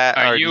like that.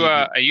 Are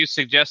you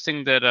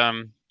suggesting that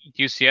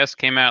UCS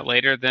came out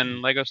later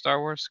than Lego Star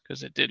Wars?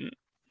 Because it didn't.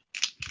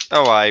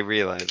 Oh, I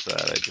realize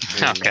that. I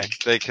just mean, Okay. like,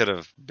 they could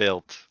have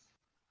built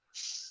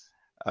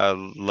a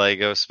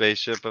Lego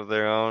spaceship of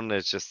their own.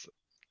 It's just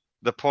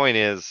the point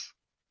is,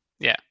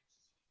 Yeah.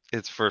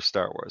 it's for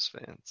Star Wars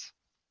fans.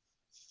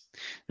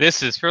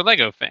 This is for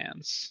Lego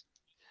fans.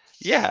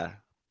 Yeah.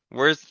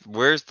 Where's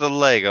the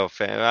Lego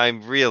fan? I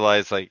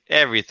realize like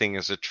everything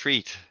is a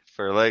treat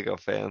for Lego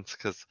fans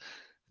because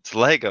it's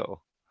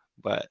Lego,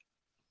 but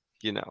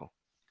you know,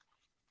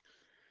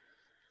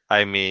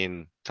 I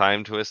mean,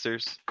 time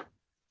twisters.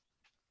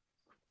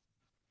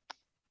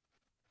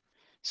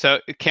 So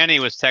Kenny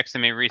was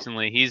texting me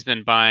recently. He's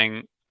been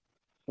buying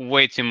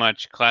way too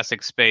much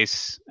classic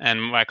space,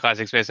 and by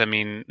classic space I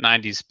mean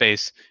 90s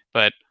space,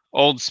 but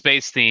old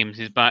space themes.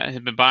 He's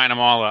been buying them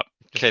all up,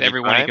 just Kenny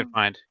every one he could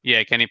Prime? find.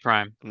 Yeah, Kenny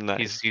Prime.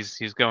 Nice.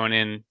 He's going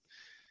in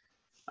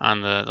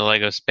on the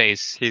Lego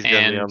space, He's gonna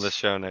be and on the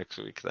show next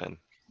week then.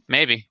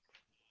 maybe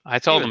I He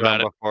told was him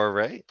about on it. before,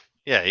 right?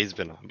 Yeah, he's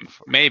been on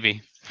before.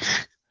 Maybe.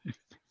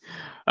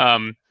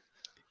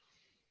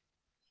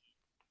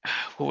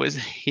 What was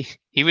he?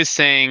 He was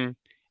saying,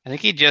 I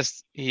think he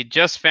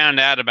just found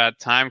out about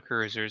Time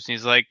Cruisers.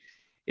 He's like,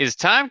 "Is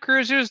Time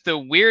Cruisers the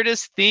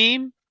weirdest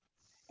theme?"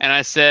 And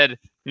I said,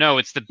 "No,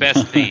 it's the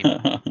best theme."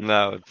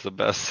 No, it's the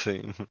best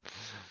theme.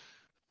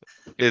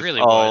 It It's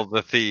really all was.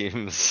 the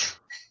themes.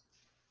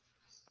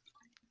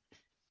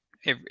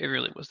 It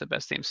really was the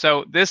best theme.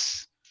 So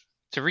this,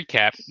 to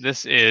recap,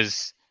 this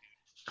is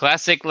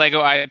classic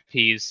Lego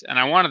IPs, and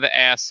I wanted to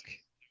ask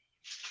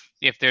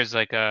if there's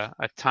like a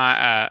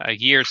time a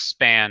year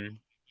span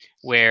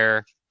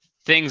where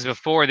things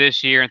before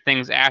this year and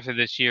things after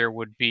this year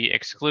would be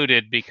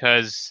excluded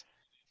because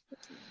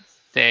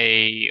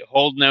they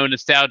hold no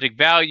nostalgic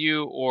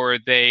value or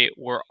they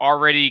were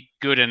already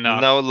good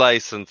enough. No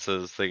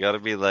licenses. They gotta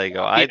be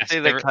Lego. I'd Yes, say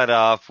the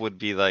cutoff would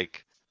be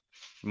like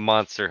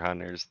Monster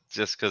Hunters,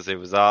 just because it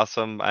was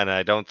awesome, and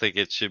I don't think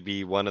it should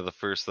be one of the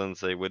first ones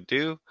they would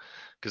do,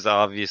 because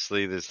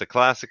obviously there's the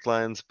classic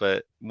lines,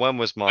 but one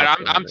was but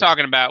Monster I'm Hunters.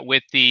 talking about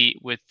with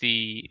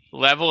the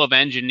level of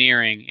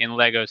engineering in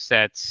Lego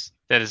sets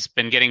that has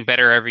been getting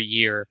better every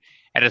year.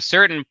 At a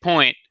certain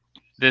point,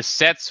 the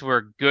sets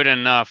were good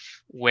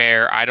enough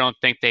where I don't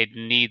think they'd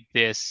need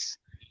this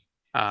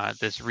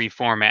this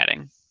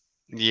reformatting.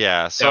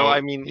 Yeah, so I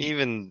mean,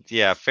 even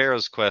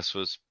Pharaoh's Quest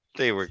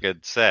they were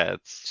good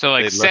sets. So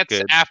like They look sets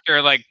good. after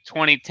like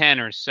 2010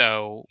 or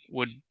so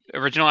would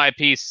original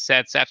IP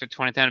sets after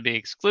 2010 would be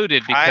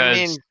excluded because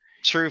I mean,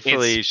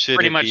 truthfully, it's should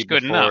pretty it much be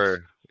good enough.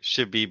 before?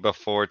 Should be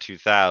before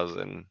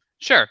 2000.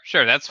 Sure,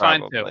 that's fine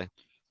Probably. too.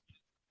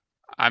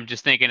 I'm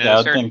just thinking at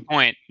a certain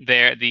point,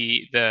 there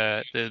the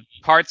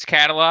parts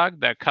catalog,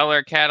 the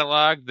color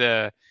catalog,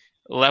 the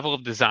level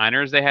of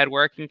designers they had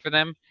working for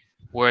them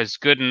was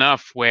good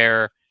enough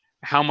where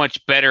how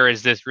much better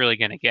is this really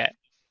going to get?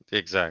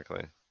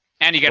 Exactly.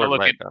 And you got to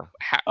look at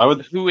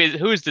who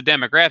is the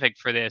demographic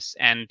for this,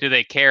 and do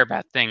they care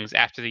about things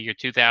after the year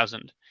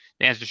 2000?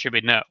 The answer should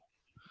be no.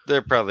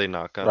 They're probably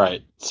not gonna.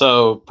 Right.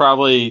 So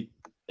probably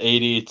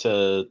 80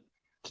 to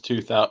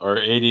 2000 or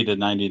 80 to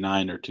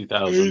 99 or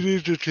 2000.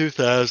 80 to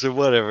 2000,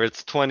 whatever.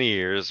 It's 20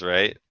 years,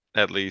 right?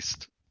 At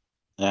least.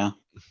 Yeah.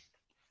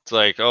 It's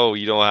like, oh,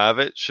 you don't have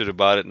it? Should have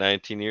bought it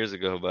 19 years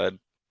ago, bud.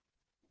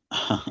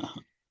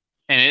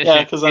 And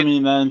yeah, because I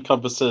mean that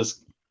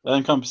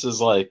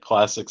encompasses like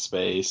classic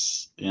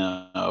space, you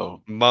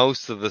know.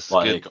 Most of the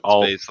like good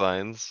space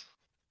lines.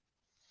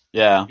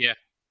 Yeah. Yeah.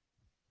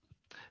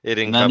 It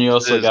encompasses and then you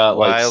also got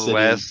Wild like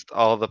West,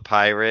 all the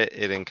pirate.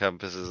 It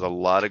encompasses a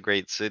lot of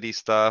great city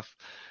stuff.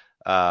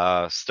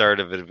 Start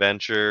of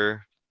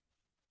Adventure.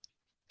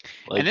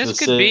 Like and this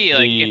could be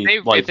like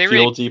if they Fuel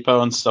really,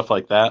 Depot and stuff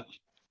like that.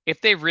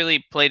 If they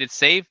really played it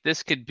safe,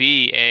 this could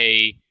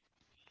be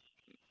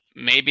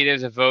maybe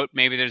there's a vote,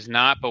 maybe there's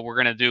not, but we're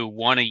gonna do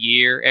one a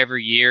year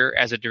every year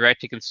as a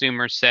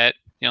direct-to-consumer set.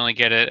 You only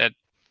get it at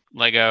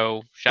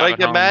Lego Shop Like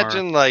at Home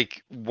imagine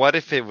like what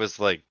if it was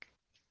like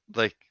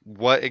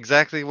what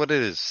exactly what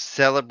it is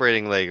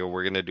celebrating Lego.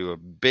 We're gonna do a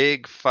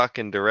big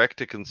fucking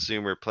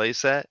direct-to-consumer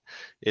playset.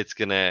 It's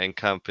gonna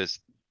encompass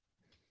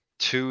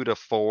 2 to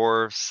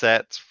 4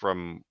 sets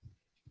from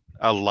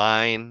a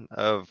line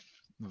of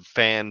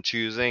fan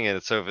choosing,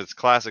 and so if it's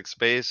classic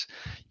space,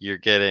 you're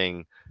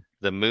getting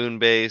the moon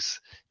base,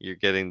 you're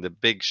getting the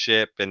big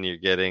ship, and you're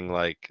getting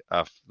like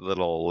a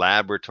little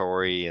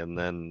laboratory, and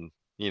then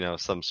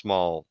some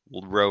small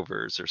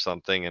rovers or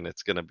something, and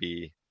it's going to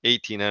be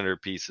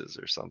 1,800 pieces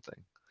or something.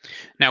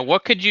 Now,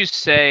 what could you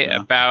say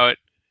about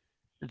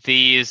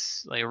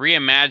these like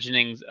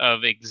reimaginings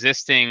of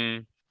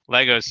existing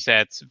Lego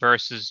sets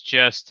versus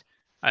just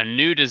a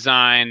new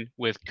design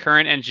with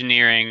current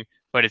engineering,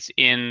 but it's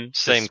in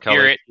same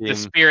the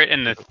spirit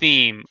and the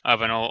theme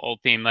of an old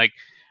theme? Like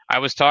I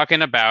was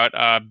talking about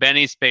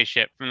Benny's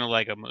spaceship from the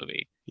Lego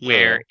movie,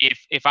 where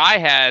if I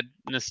had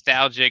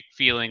nostalgic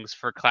feelings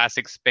for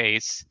classic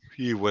space,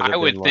 I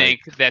would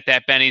think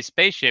that Benny's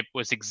spaceship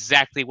was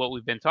exactly what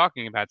we've been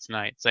talking about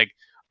tonight. It's like,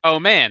 oh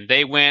man,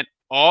 they went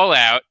all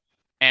out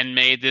and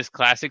made this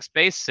classic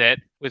space set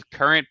with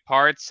current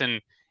parts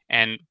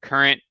and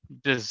current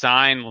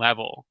design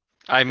level.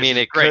 I mean,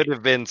 it could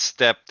have been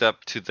stepped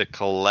up to the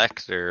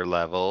collector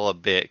level a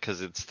bit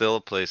because it's still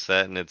a play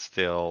set and it's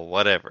still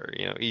whatever,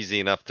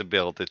 easy enough to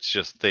build. It's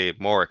just the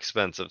more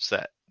expensive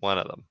set, one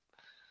of them.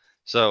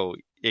 So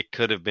it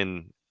could have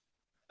been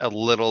a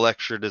little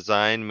extra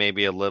design,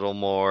 maybe a little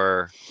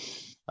more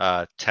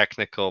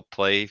technical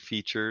play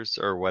features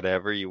or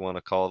whatever you want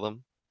to call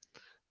them.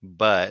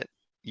 But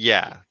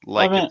yeah,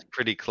 like mean- it's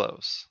pretty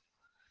close.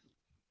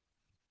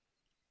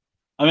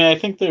 I mean, I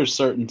think there's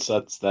certain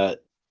sets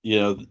that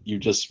you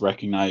just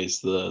recognize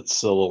the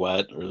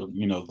silhouette or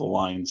the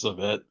lines of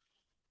it.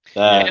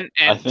 That And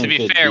I to think be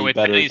it'd fair, be with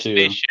better Benny's to.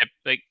 spaceship,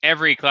 like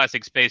every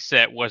classic space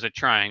set was a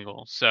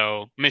triangle,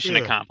 so mission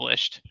Yeah.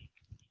 accomplished.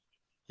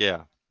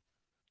 Yeah.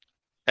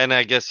 And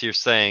I guess you're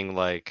saying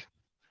like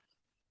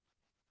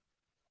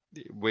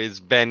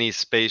with Benny's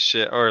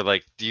spaceship, or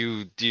like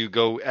do you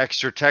go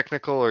extra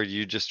technical, or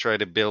you just try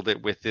to build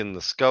it within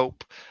the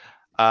scope?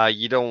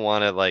 You don't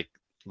want to like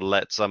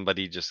let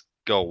somebody just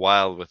go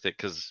wild with it,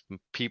 because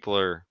people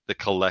are the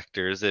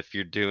collectors. If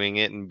you're doing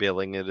it and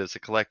billing it as a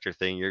collector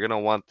thing, you're gonna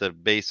want the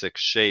basic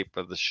shape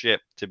of the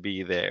ship to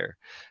be there,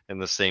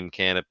 and the same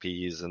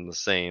canopies and the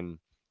same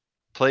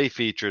play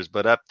features,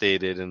 but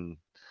updated, and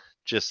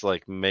just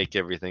like make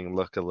everything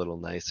look a little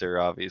nicer,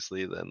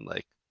 obviously, than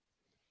like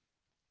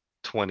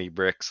 20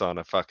 bricks on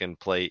a fucking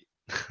plate.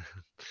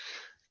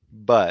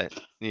 But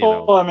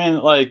Well, I mean,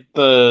 like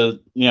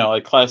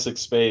like classic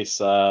space,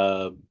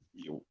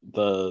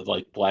 the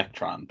like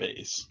Blacktron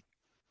base.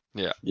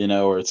 Yeah.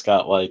 Where it's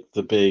got like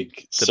the big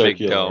the big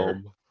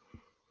circular,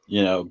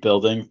 dome.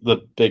 building, the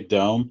big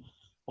dome.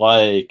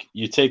 Like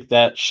you take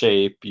that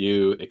shape,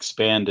 you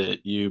expand it,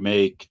 you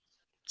make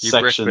You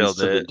brick sections build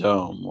to the it.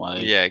 dome,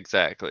 like Yeah,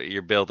 exactly.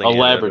 You're building a it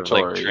out of, like,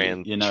 laboratory,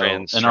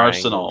 trans an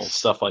arsenal, triangles.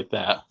 stuff like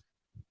that.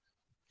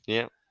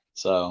 Yeah.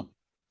 So,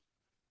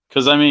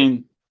 because I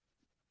mean,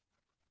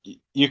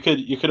 you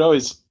could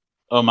always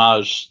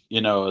homage,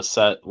 a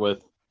set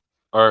with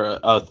or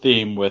a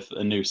theme with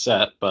a new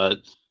set, but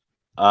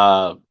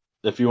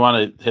if you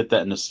want to hit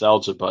that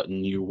nostalgia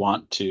button, you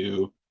want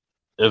to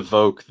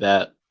evoke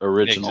that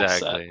original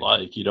Exactly. set.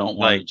 Like you don't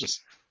want to Like,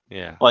 just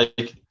yeah.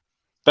 like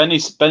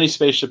Benny's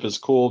spaceship is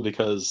cool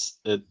because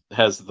it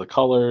has the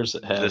colors,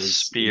 it The has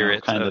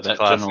spirit kind of of that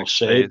classic general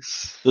shape,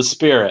 space. the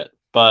spirit,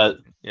 but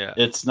Yeah.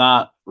 it's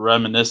not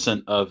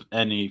reminiscent of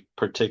any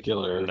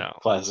particular No.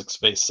 classic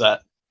space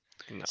set.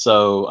 No.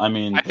 So I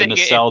mean, I the think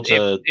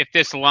nostalgia. if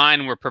this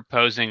line we're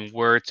proposing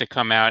were to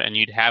come out and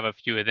you'd have a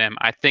few of them,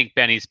 I think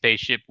Benny's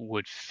spaceship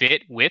would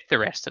fit with the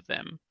rest of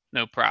them,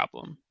 no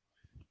problem.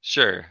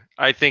 Sure.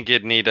 I think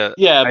it'd need a.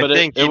 Yeah, I but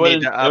think it you need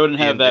wouldn't to up the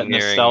have that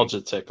engineering. nostalgia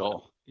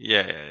tickle.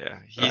 Yeah.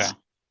 Okay.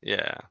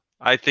 Yeah.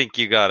 I think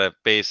you gotta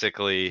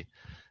basically,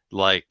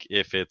 like,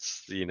 if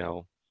it's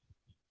the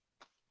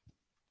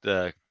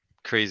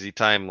Crazy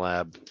Time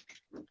Lab,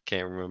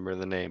 can't remember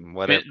the name.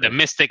 Whatever. The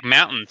Mystic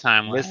Mountain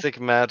timeline. Mystic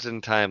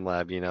Mountain Time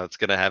Lab. It's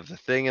gonna have the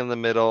thing in the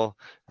middle.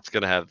 It's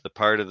gonna have the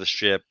part of the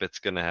ship. It's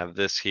gonna have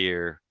this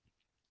here,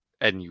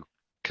 and you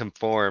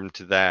conform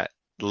to that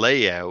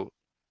layout.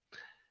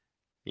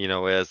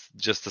 As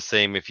just the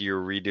same if you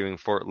were redoing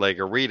Fort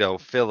Legorito,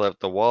 fill out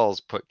the walls,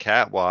 put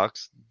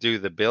catwalks, do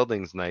the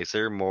buildings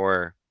nicer,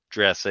 more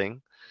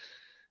dressing,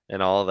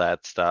 and all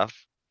that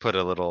stuff. Put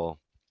a little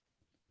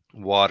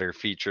water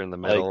feature in the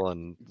middle,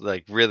 and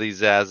like really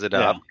zazz it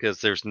up, because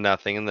there's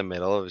nothing in the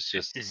middle. It was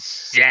just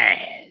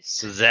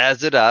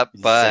zazz it up,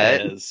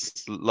 but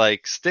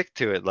like stick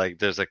to it. Like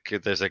there's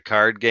a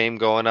card game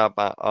going up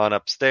on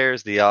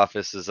upstairs. The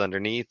office is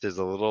underneath. There's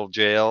a little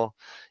jail.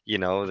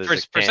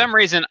 For some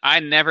reason, I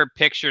never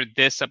pictured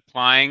this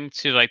applying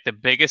to like the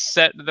biggest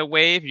set of the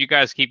wave. You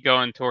guys keep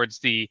going towards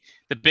the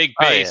big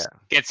base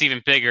gets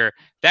even bigger.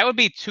 That would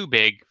be too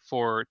big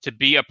to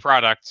be a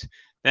product.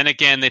 Then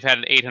again, they've had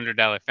an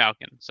 $800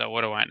 Falcon, so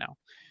what do I know?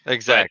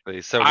 Exactly.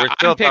 But so we're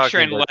still I'm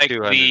picturing talking about like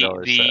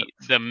 $200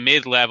 the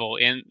mid level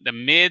in the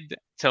mid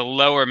to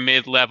lower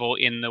mid level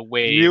in the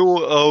wave.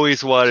 You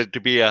always want it to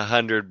be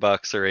 $100 or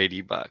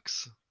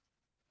 $80.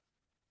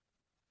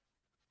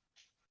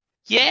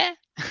 Yeah.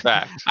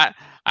 Fact. I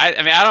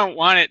mean, I don't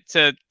want it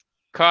to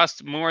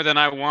cost more than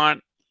I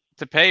want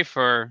to pay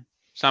for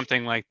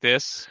something like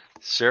this.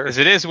 Sure. Because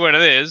it is what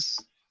it is.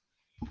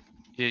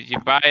 You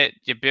buy it,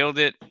 you build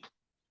it,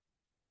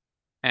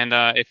 and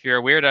if you're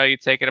a weirdo, you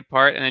take it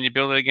apart and then you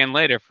build it again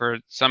later for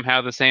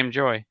somehow the same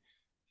joy.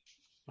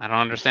 I don't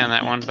understand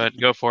that one, but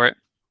go for it.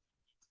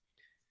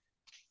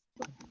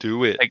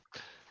 Do it. Like,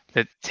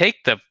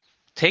 take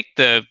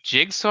the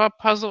jigsaw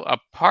puzzle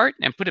apart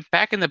and put it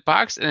back in the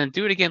box and then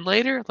do it again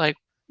later? Like,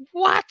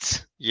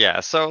 what? Yeah,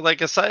 so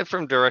like aside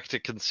from direct to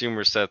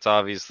consumer sets,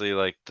 obviously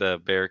like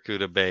the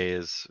Barracuda Bay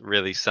is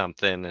really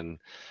something, and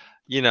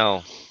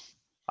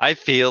I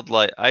feel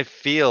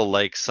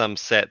like some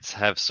sets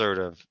have sort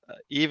of,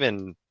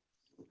 even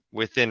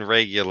within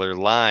regular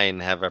line,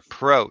 have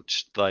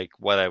approached like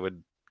what I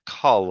would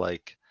call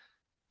like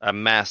a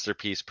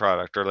masterpiece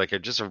product, or like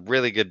just a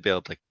really good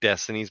build, like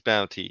Destiny's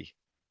Bounty,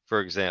 for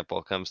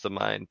example, comes to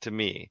mind to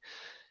me.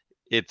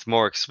 It's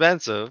more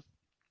expensive,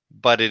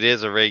 but it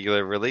is a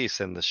regular release,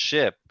 and the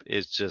ship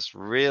is just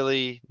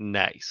really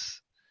nice.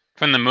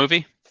 From the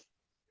movie?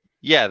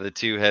 Yeah, the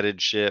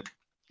two-headed ship.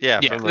 Yeah,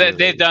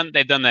 they've done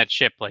that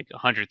ship like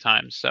 100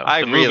 times. So I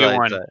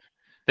realize that.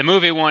 The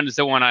movie one is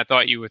the one I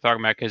thought you were talking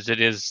about because it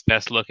is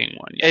best looking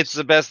one. Yes. It's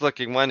the best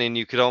looking one, and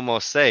you could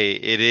almost say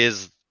it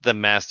is the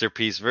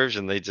masterpiece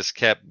version. They just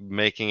kept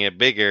making it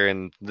bigger,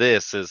 and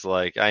this is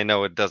like, I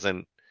know it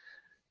doesn't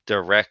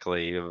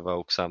directly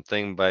evoke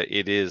something, but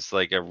it is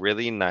like a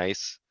really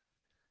nice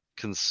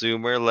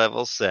consumer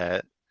level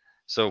set.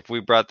 So if we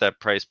brought that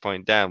price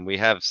point down, we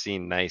have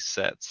seen nice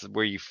sets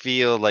where you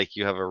feel like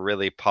you have a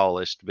really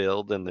polished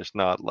build and there's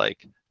not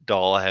like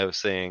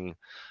dollhousing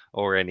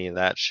or any of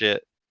that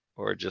shit,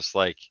 or just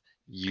like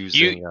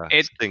using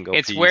a single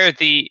it's piece. where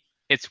the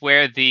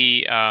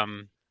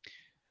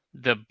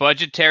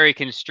budgetary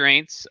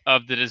constraints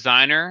of the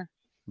designer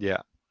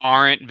Yeah.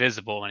 aren't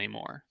visible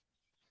anymore.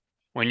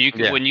 When you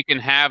can Yeah. when you can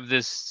have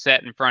this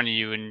set in front of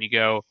you and you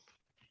go,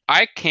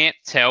 I can't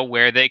tell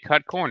where they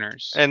cut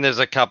corners. And there's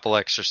a couple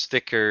extra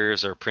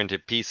stickers or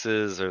printed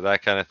pieces or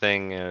that kind of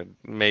thing.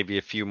 Maybe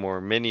a few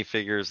more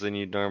minifigures than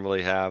you'd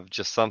normally have.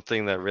 Just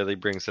something that really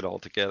brings it all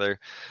together.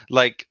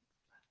 Like,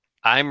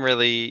 I'm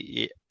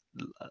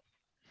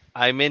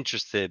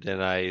interested,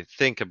 and I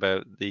think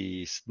about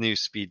the new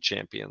Speed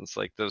Champions.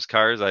 Like, those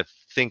cars, I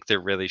think they're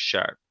really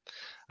sharp.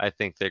 I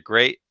think they're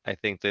great. I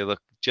think they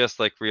look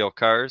just like real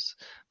cars.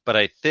 But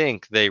I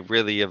think they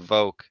really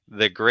evoke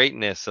the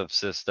greatness of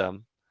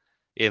System,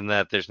 in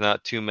that there's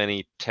not too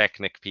many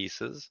Technic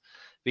pieces,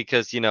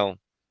 because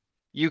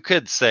you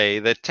could say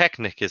that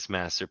Technic is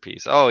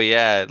masterpiece. Oh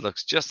yeah, it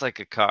looks just like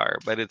a car,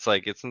 but it's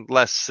like it's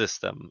less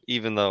System.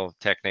 Even though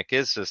Technic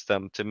is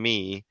System, to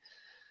me,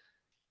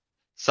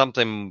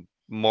 something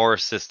more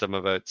System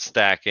about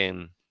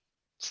stacking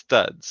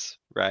studs,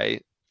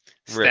 right?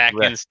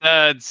 Stacking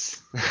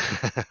studs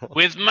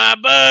with my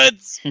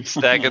buds.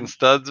 Stacking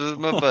studs with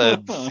my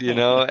buds,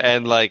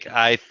 and like,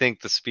 I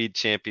think the Speed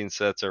Champion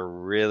sets are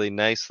really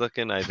nice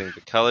looking. I think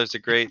the colors are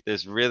great.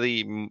 There's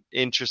really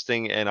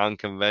interesting and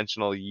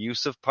unconventional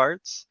use of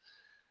parts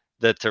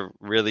that to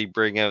really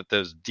bring out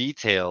those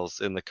details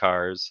in the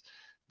cars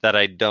that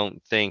I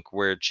don't think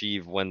were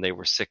achieved when they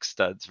were 6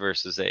 studs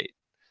versus 8.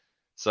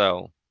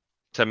 So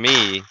to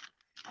me,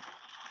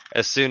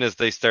 as soon as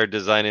they started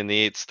designing the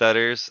 8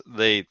 studders,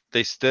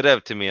 they stood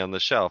out to me on the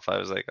shelf. I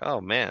was like,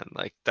 oh man,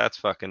 like, that's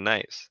fucking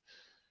nice.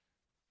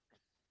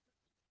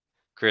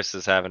 Chris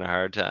is having a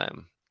hard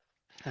time.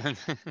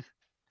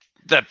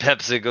 That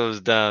Pepsi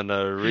goes down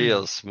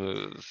real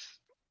smooth.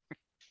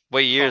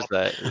 What year is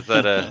that? Is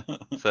that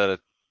a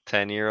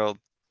 10-year-old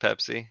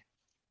Pepsi?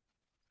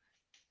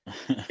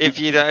 If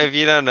you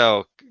don't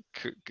know,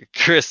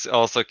 Chris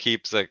also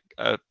keeps a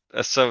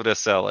soda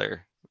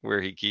cellar where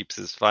he keeps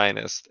his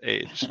finest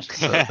aged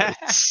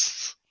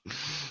sodas.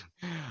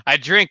 I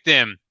drink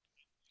them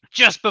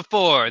just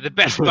before the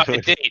best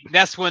bucket date.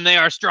 That's when they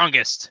are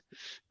strongest.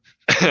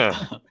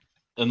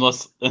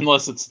 Unless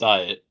it's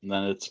diet,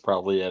 then it's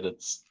probably at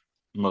its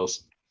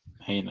most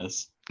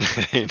heinous.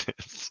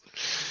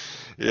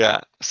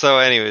 Yeah. So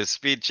anyways,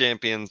 Speed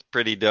Champion's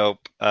pretty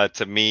dope.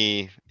 To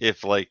me,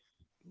 if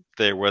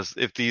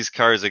these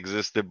cars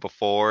existed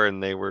before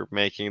and they were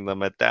making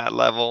them at that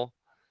level,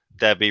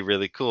 that'd be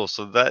really cool.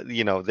 So that,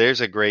 there's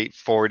a great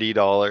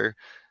 $40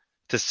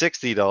 to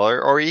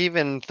 $60 or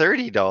even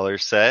 $30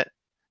 set,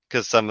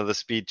 because some of the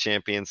Speed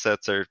Champion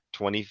sets are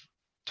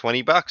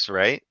 $20,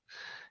 right?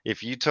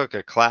 If you took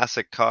a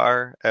classic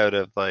car out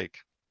of like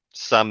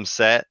some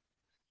set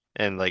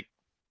and like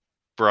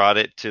brought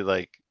it to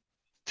like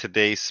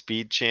today's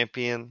Speed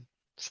Champion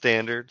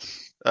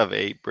standards of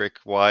 8 brick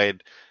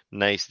wide,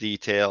 nice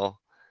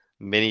detail,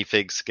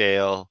 minifig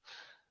scale,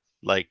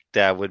 like,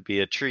 that would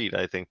be a treat.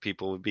 I think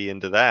people would be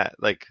into that.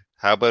 Like,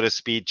 how about a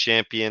Speed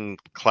Champion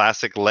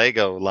classic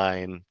Lego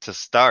line to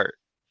start,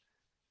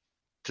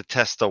 to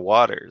test the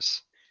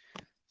waters?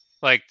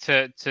 Like,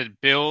 to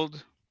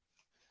build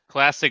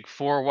classic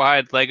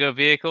 4-wide Lego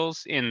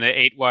vehicles in the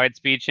 8-wide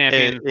Speed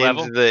Champion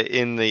level?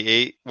 In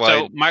the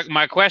 8-wide. So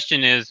my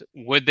question is,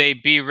 would they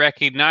be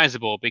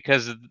recognizable?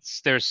 Because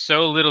there's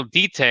so little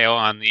detail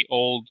on the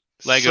old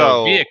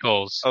Lego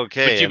vehicles.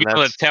 Okay. Would you be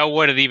able to tell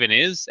what it even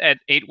is at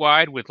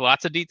 8-wide with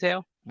lots of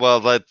detail?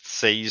 Well, let's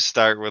say you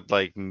start with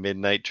like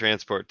Midnight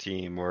Transport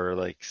Team or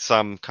like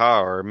some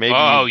car, or maybe.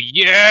 Oh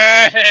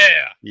yeah.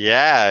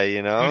 Yeah,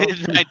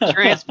 Midnight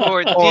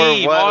Transport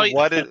Team. Or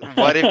what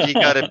if you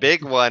got a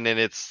big one and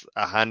it's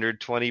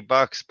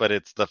 $120, but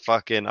it's the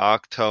fucking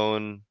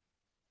Octone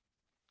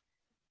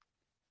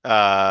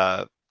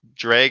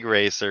drag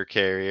racer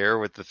carrier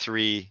with the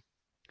 3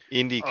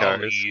 Indy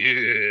cars. Oh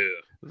yeah.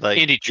 Like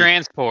Indy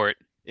Transport.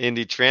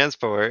 Indy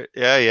Transport.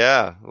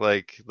 Yeah.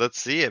 Like,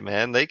 let's see it,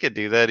 man. They could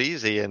do that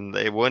easy, and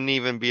it wouldn't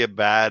even be a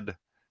bad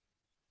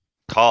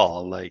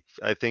call. Like,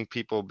 I think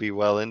people would be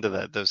well into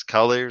that. Those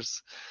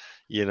colors,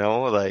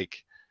 like,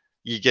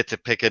 you get to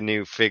pick a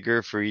new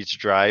figure for each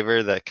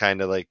driver that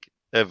kind of like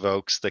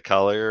evokes the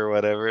color or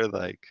whatever.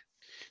 Like,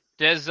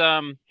 has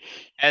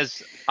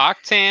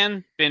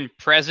Octane been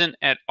present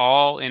at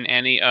all in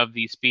any of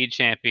the Speed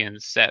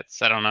Champions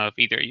sets? I don't know if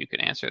either of you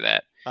can answer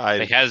that.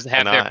 Have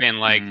there been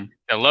like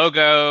the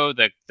logo,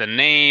 the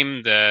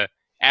name,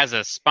 as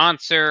a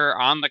sponsor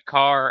on the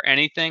car,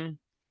 anything?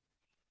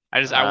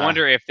 I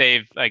wonder if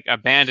they've like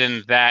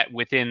abandoned that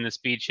within the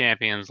Speed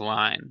Champions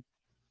line.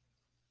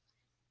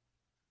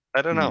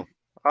 I don't know.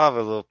 I'll have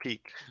a little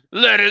peek.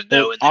 Let us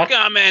know in the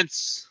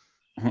comments.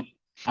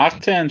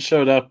 Octan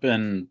showed up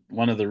in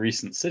one of the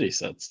recent city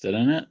sets,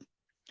 didn't it?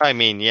 I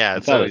mean, yeah,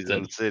 it's always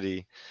in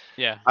City.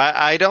 Yeah.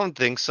 I don't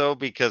think so,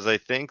 because I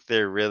think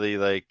they're really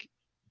like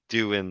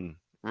doing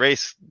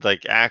race,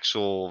 like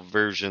actual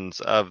versions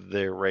of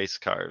their race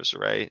cars,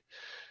 right?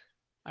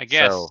 I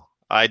guess. So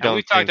I And don't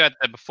we've talked about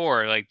that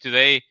before. Like,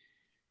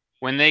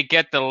 when they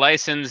get the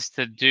license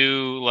to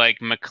do like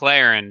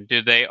McLaren,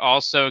 do they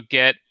also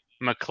get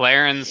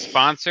McLaren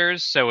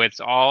sponsors so it's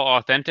all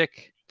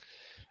authentic?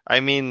 I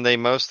mean, they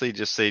mostly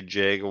just say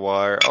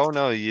Jaguar. Oh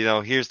no,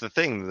 here's the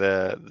thing: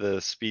 the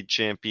Speed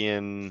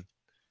Champion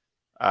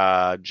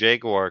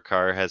Jaguar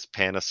car has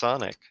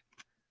Panasonic.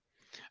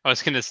 I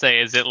was gonna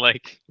say, is it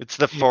like It's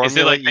the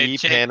Formula like E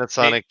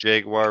Panasonic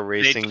Jaguar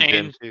Racing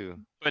Gen 2.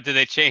 But do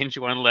they change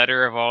one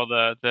letter of all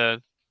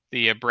the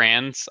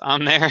brands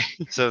on there?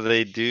 So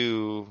they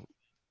do.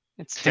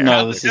 It's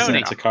No, this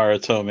isn't Takara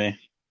Tomy.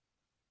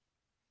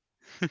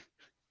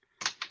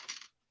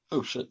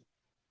 Oh shit.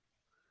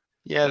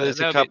 Yeah, there's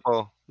a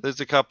couple.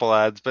 There's a couple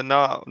ads, but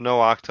no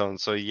Octone.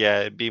 So yeah,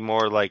 it'd be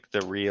more like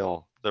the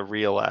real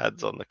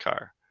ads on the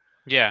car.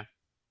 Yeah.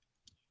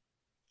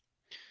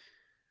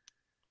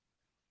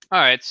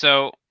 All right,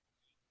 so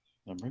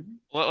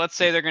let's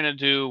say they're gonna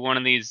do one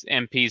of these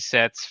MP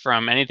sets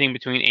from anything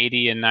between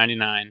 80 and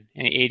 99,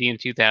 80 and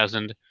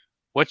 2000.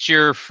 What's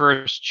your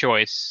first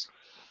choice?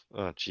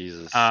 Oh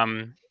Jesus.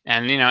 And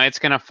it's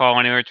gonna fall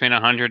anywhere between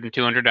 $100 and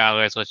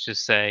 $200. Let's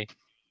just say.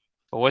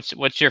 But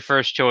what's your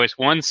first choice?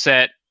 One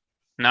set,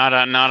 not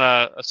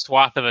a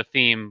swath of a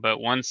theme, but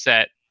one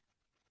set.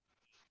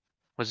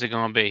 What's it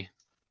gonna be?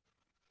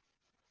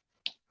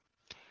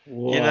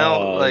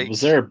 Like,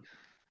 was there?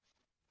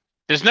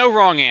 There's no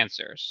wrong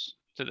answers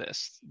to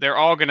this. They're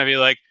all gonna be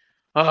like,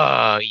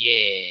 oh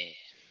yeah.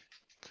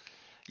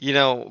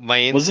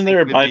 Wasn't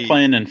there a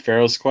biplane in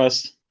Pharaoh's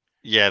Quest?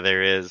 Yeah,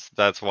 there is.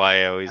 That's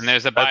why I always. And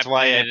there's a that's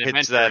why I biplane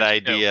pitched that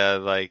idea,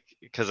 like,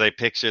 because I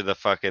picture the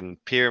fucking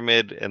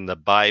pyramid and the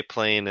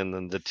biplane, and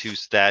then the two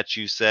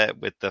statue set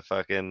with the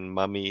fucking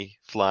mummy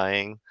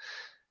flying,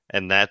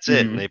 and that's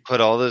it. And they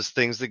put all those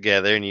things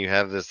together, and you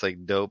have this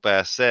like dope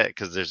ass set.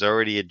 Because there's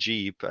already a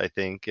Jeep, I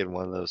think, in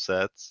one of those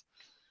sets.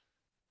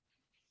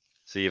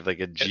 So you have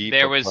like a Jeep,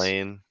 a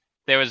plane.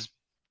 There was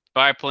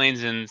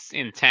biplanes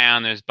in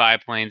town. There's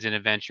biplanes in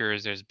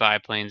Adventures. There's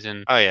biplanes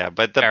in. Oh yeah,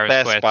 but the Pharaoh's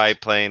best Quest.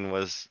 biplane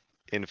was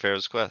in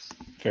Pharaoh's Quest.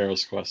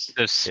 Pharaoh's Quest.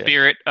 The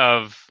Spirit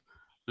of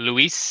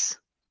Luis.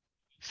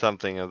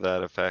 Something of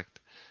that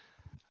effect.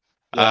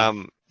 Yeah.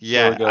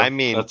 I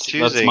mean, that's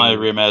my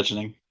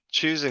reimagining.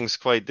 Choosing's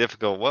quite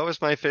difficult. What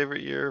was my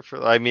favorite year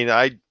for? I mean,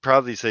 I'd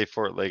probably say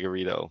Fort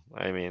Legarito.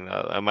 I mean,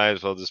 I might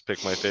as well just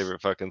pick my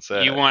favorite fucking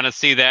set. You want to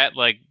see that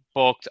like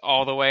bulked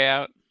all the way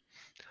out?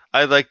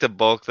 I'd like to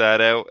bulk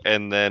that out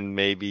and then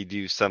maybe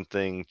do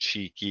something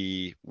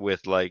cheeky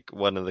with like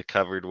one of the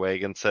covered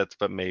wagon sets,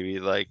 but maybe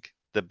like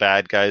the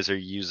bad guys are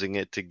using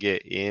it to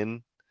get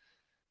in,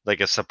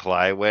 like a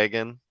supply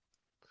wagon.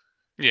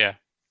 Yeah,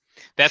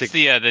 that's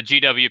the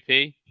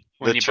GWP.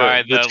 When you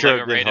buy the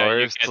Lego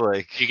Raider,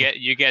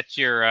 you get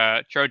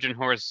your Trojan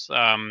horse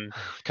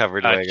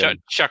covered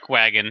wagon, chuck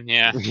wagon.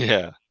 Yeah,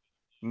 yeah.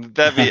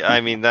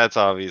 I mean, that's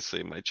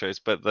obviously my choice,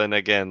 but then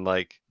again,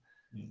 like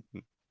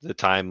the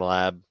Time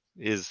Lab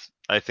is,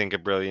 I think, a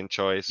brilliant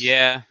choice.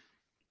 Yeah.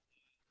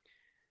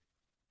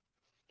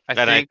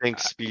 I think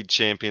Speed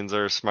Champions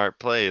are a smart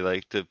play,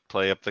 like to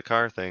play up the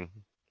car thing.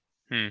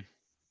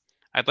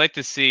 I'd like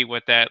to see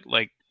what that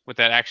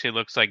actually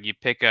looks like. You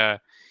pick a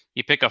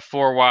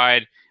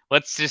 4-wide.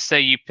 Let's just say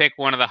you pick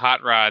one of the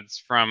hot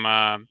rods from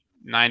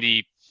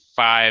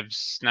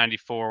 95s,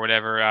 94,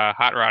 whatever,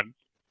 Hot Rod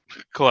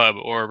Club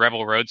or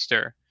Rebel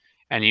Roadster,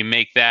 and you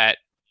make that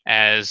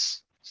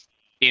as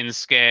in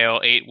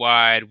scale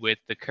 8-wide with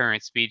the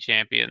current Speed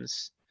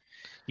Champions.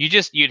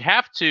 You'd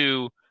have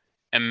to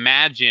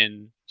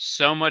imagine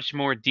so much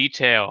more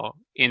detail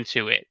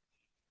into it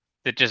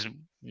that just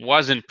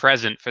wasn't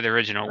present for the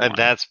original one. And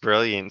that's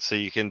brilliant. So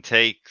you can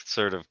take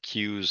sort of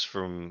cues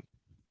from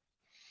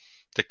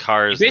the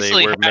cars they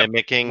were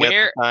mimicking at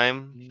the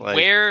time. Like,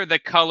 where the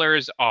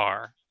colors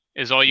are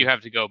is all you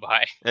have to go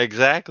by.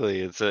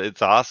 Exactly.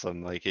 It's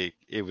awesome. Like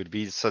it would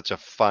be such a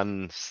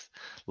fun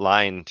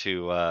line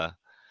to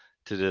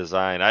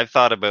design. I've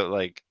thought about,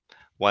 like,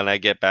 when I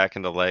get back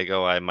into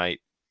Lego, I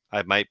might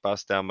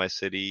bust down my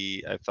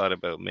city. I've thought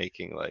about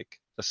making like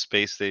a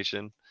space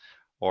station,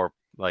 or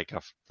like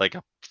a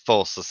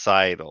full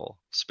societal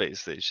space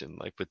station,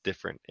 like with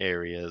different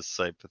areas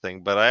type of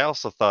thing. But I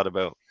also thought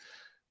about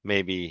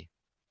maybe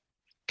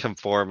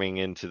conforming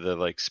into the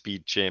like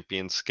Speed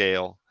Champion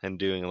scale and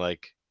doing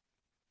like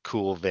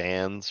cool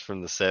vans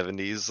from the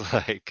 70s.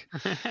 Like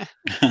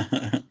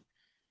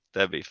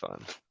that'd be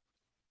fun.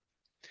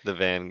 The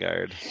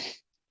Vanguard.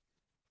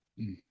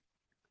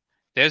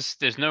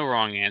 There's no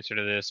wrong answer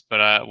to this,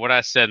 but what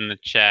I said in the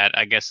chat,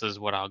 I guess, is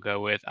what I'll go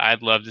with.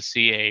 I'd love to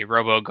see a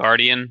Robo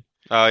Guardian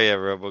Oh yeah,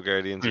 Robo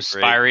Guardians. from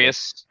Great,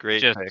 Spirius.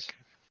 great Just pick.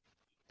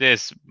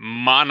 this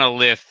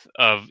monolith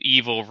of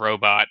evil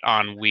robot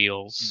on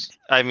wheels.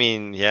 I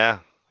mean, yeah,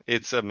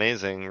 it's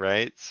amazing,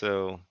 right?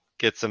 So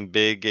get some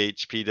big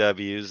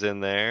HPWs in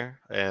there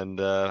and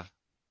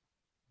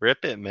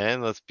rip it,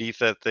 man. Let's beef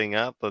that thing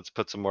up. Let's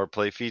put some more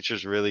play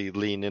features. Really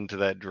lean into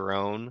that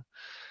drone.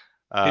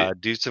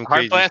 Do some Hard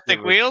crazy shit plastic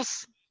with,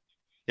 wheels?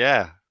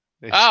 yeah.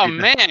 Oh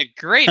man,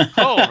 great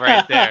pull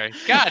right there.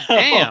 God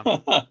damn.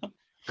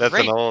 That's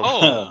Great an old.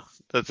 pull.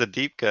 That's a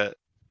deep cut.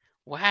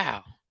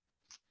 Wow.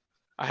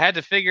 I had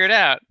to figure it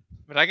out,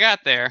 but I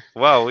got there.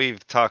 Well,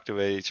 we've talked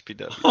about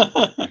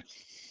HPW.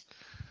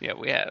 Yeah,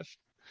 we have.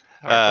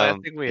 Hard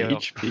plastic wheel.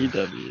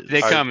 HPWs. They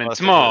Hard come in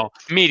plastic small,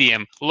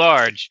 medium,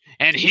 large,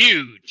 and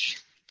huge.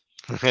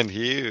 And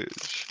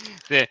huge.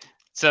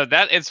 So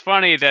that it's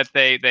funny that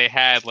they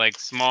had like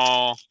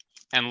small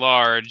and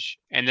large,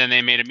 and then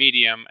they made a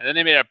medium, and then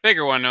they made a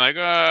bigger one. They're like,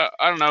 I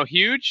don't know,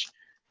 huge.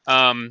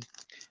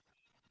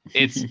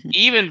 It's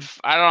even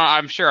I don't know,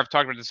 I'm sure I've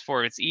talked about this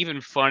before. It's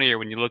even funnier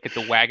when you look at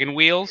the wagon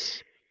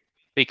wheels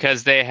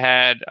because they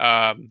had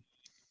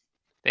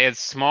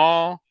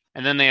small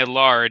and then they had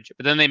large,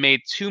 but then they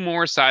made two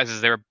more sizes.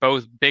 They were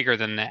both bigger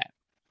than that.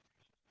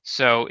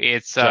 So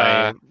it's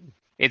Giant.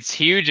 it's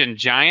huge and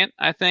giant,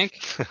 I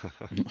think.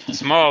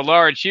 Small,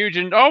 large, huge,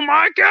 and oh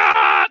my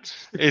god!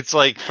 It's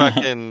like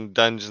fucking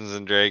Dungeons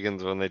and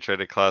Dragons when they try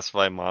to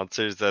classify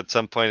monsters. At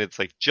some point, it's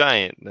like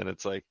giant, then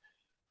it's like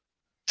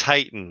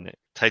Titan,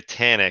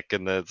 Titanic,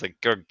 and then it's like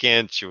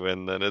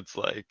gargantuan, then it's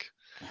like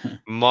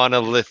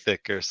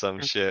monolithic or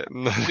some shit.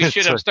 We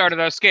should have started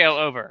our scale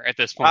over at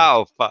this point.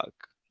 Oh fuck,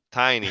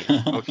 tiny.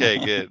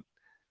 Okay, good.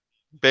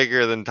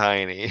 Bigger than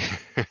tiny.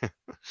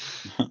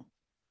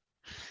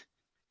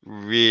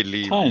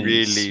 Really, Tiny,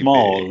 really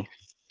small. big.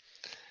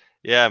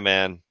 Yeah,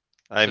 man.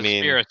 I So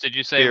mean, Spiros, did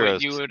you say what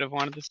Spiros. you would have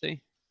wanted to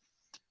see?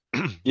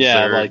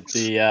 Yeah, like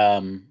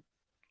Zergs.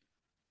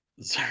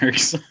 the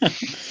Zergs.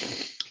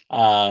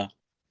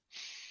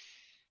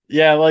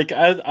 Yeah, like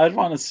I'd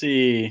want to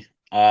see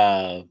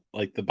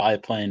like the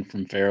biplane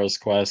from Pharaoh's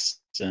Quest,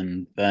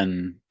 and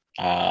then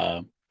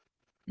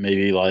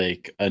maybe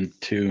like a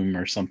tomb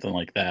or something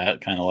like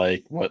that, kind of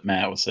like what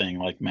Matt was saying,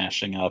 like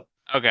mashing up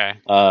Okay.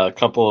 a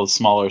couple of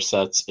smaller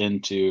sets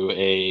into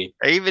a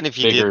Even if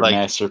you bigger did like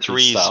masterpiece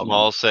three style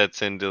small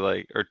sets into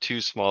like, or two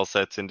small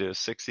sets into a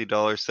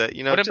 $60 set,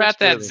 you know. What about just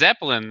that really-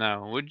 Zeppelin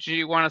though? Would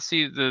you want to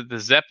see the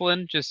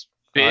Zeppelin just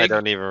I big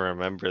don't even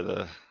remember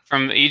the.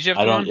 from the Egypt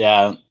I don't. one?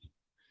 Yeah,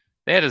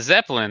 They had a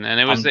Zeppelin, and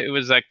it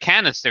was a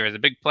canister, it was a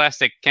big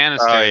plastic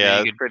canister Oh that yeah,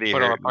 you it's could pretty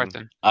put all the hurting. parts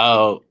in.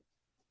 oh,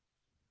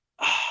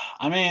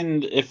 I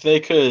mean, if they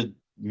could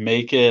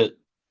make it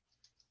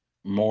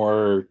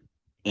more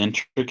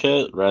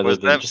intricate rather Was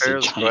than that just a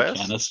Pharaoh's giant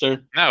Quest?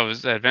 canister. No, it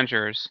was the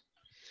Adventurers.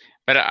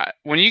 But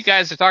when you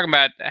guys are talking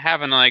about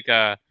having like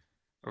a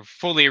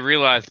fully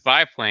realized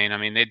biplane, I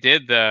mean, they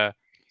did the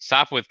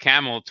Sopwith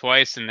Camel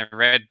twice and the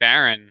Red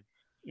Baron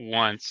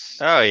once.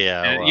 Oh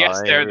yeah. And Well,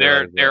 yes, I they're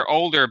realized that.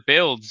 older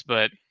builds,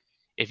 but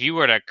if you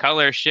were to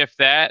color shift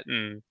that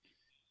and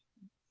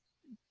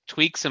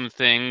tweak some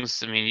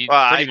things, I mean, you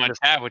Well, pretty much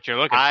have what you're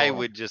looking for. I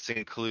would just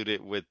include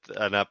it with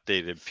an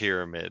updated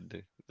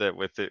pyramid that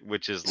with it,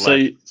 which is So,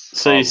 less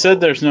so you said hollow.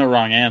 there's no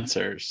wrong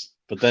answers,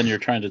 but then you're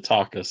trying to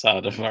talk us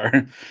out of our,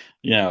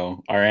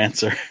 our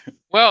answer.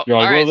 Well, You're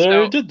like, all right, well,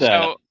 they so, did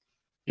that. so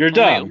You're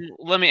done.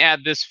 let me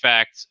add this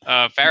fact.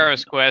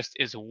 Pharaoh's Quest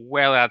is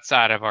well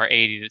outside of our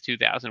 80 to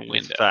 2000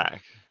 window.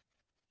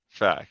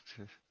 Fact.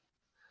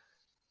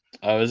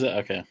 Oh, is it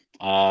okay?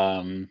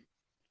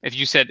 If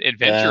you said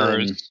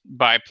Adventurers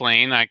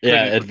biplane, I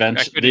couldn't.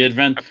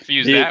 Yeah,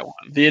 confuse that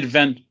one.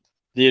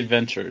 The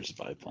Adventurers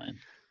biplane.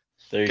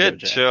 There you go, Good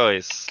Jack.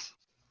 choice.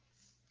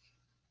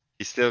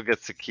 He still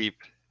gets to keep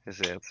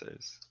his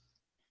answers.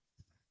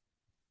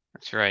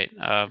 That's right.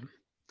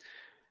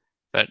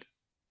 But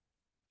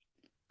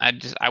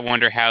I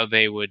wonder how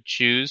they would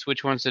choose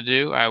which ones to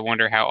do. I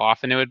wonder how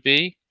often it would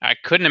be. I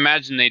couldn't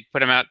imagine they'd put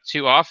them out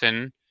too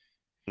often.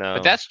 No.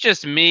 But that's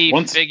just me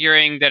Once-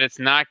 figuring that it's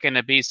not going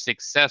to be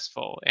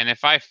successful. And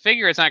if I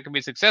figure it's not going to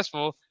be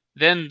successful,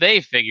 then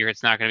they figure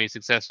it's not going to be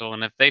successful.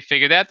 And if they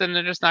figure that, then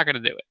they're just not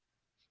going to do it.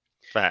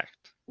 Fact.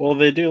 Well,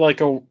 they do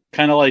like a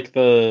kind of like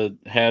the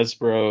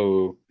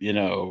Hasbro,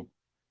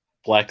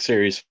 Black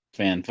Series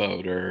fan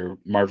vote or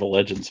Marvel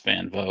Legends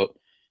fan vote.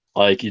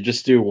 Like you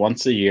just do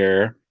once a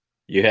year.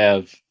 You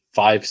have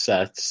 5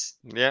 sets.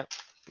 Yeah.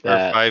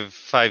 That Or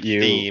five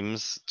you-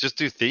 themes. Just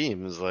do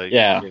themes, like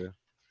Yeah. you know.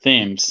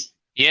 themes.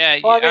 Yeah,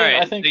 Well, I mean, all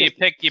right. I think So you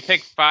it-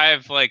 pick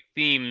 5 like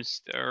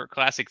themes or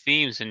classic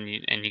themes, and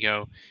you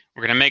go,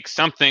 we're gonna make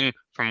something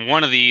from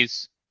one of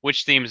these.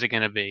 Which theme is it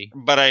gonna be?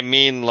 But I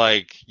mean,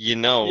 like,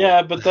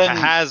 Yeah, but then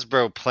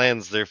Hasbro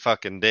plans their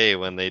fucking day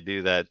when they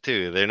do that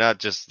too. They're not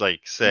just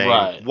like saying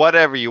Right.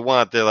 whatever you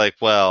want. They're like,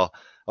 well,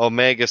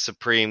 Omega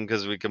Supreme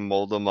because we can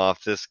mold them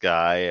off this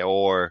guy,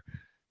 or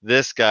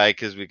this guy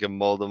because we can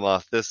mold him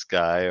off this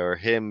guy, or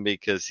him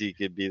because he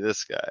could be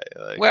this guy.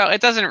 Like, Well, it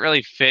doesn't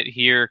really fit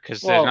here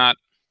because Well- there's not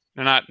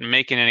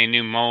making any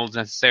new molds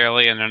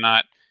necessarily, and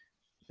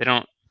they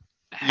don't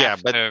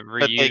have but to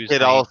but they reuse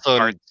could any also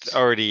parts.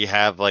 already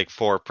have like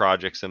 4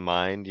 projects in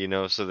mind,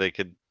 so they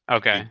could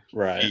Okay.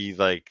 Right. be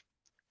like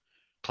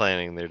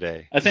planning their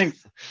day. I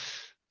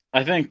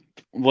think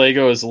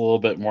Lego is a little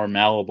bit more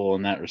malleable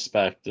in that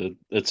respect.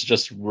 It's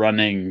just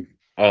running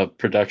a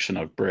production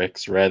of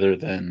bricks rather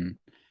than,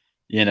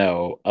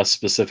 a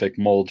specific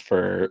mold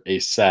for a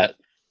set.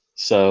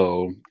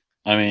 So,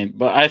 I mean,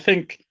 but I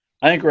think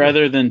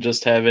rather than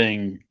just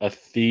having a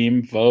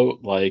theme vote,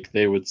 like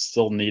they would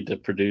still need to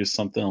produce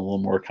something a little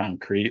more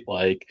concrete,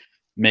 like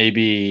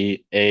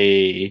maybe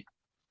a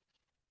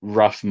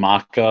rough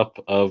mock-up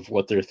of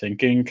what they're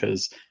thinking,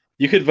 because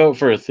you could vote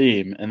for a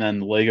theme and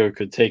then Lego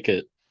could take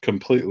it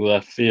completely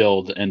left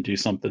field and do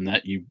something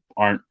that you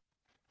aren't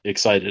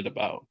excited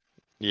about.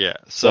 Yeah,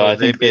 So I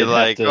they'd think be they'd have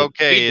like, to.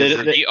 okay, is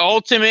it The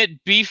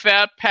ultimate beef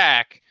out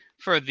pack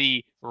for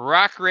the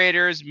Rock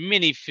Raiders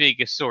minifig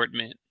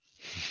assortment.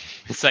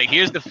 It's like,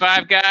 here's the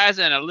 5 guys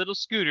and a little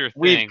scooter thing.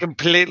 we've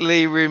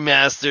completely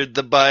remastered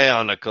the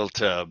Bionicle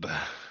tub.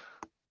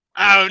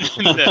 Oh,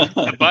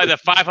 buy the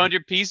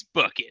 500-piece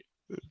bucket.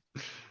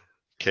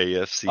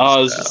 KFC. I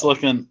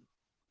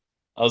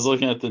was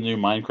looking at the new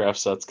Minecraft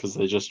sets because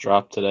they just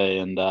dropped today,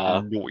 and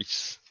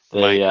Nice.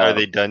 they Are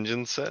they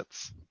dungeon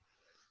sets?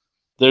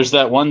 there's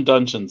that one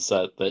dungeon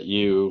set that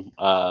you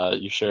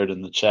shared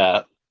in the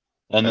chat,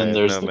 and I then have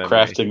there's no the memory.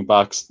 crafting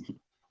box.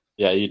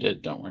 Yeah, you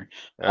did. Don't worry.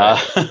 All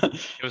right.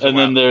 It was a And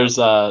then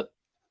while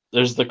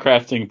there's the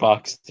crafting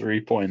box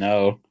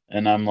 3.0,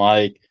 and I'm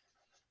like,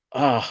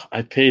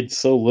 I paid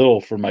so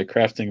little for my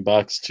crafting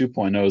box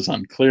 2.0s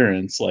on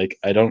clearance. Like,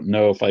 I don't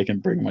know if I can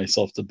bring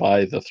myself to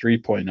buy the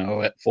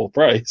 3.0 at full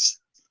price.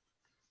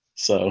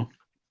 So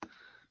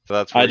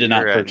that's I where did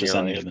not you're at in purchase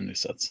your any life. of the new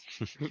sets.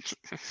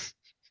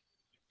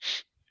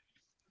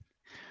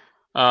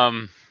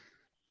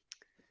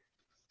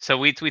 So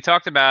we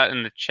talked about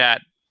in the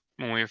chat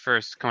when we were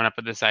first coming up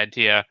with this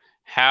idea,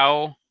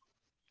 how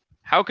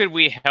could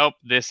we help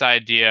this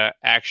idea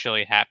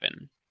actually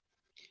happen?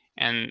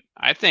 And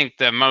I think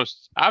the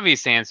most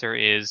obvious answer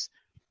is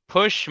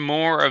push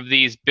more of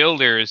these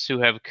builders who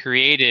have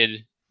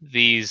created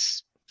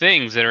these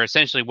things that are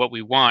essentially what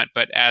we want,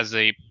 but as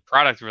a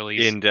product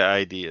release, into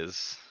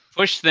ideas.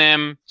 Push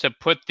them to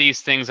put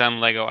these things on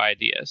Lego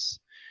Ideas.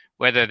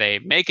 Whether they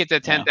make it to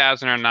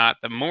 10,000 or not,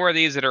 the more of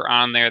these that are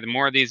on there, the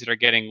more of these that are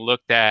getting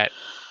looked at,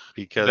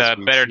 because the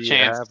we better see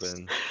chance. it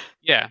happen.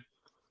 Yeah.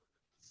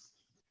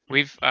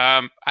 We've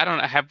I don't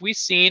know, have we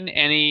seen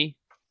any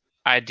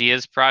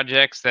ideas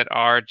projects that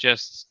are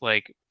just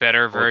like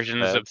better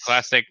versions of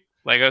classic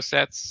Lego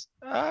sets?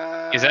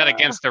 Is that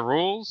against the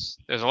rules?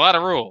 There's a lot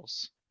of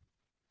rules.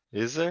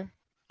 Is there?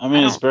 I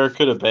mean, is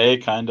Barracuda Bay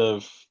kind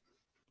of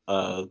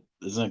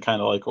isn't it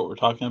kind of like what we're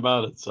talking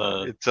about? It's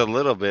a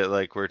little bit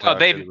like we're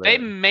talking about. They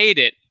made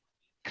it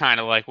kind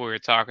of like we were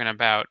talking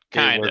about,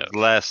 kind of.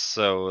 Less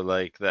so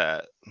like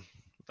that,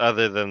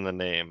 other than the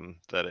name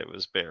that it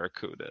was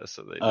Barracuda,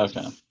 so they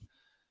just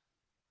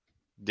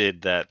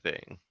did that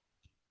thing.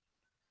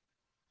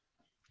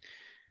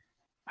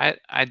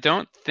 I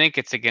don't think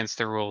it's against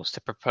the rules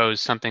to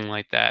propose something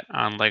like that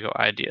on Lego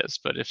Ideas,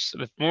 but if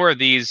more of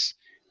these,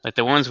 like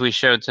the ones we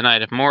showed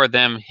tonight, if more of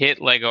them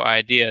hit Lego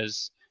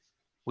Ideas,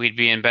 we'd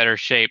be in better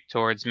shape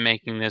towards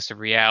making this a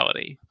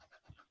reality.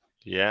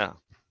 Yeah,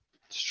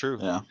 it's true.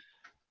 Yeah.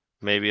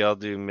 Maybe I'll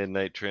do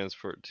Midnight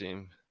Transport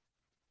Team.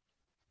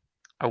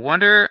 I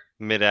wonder...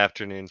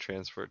 Mid-afternoon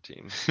Transport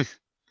Team.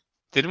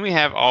 Didn't we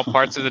have all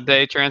parts of the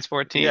day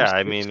transport teams? Yeah,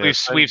 I mean...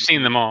 We've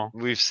seen them all.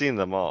 We've seen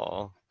them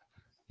all.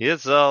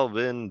 It's all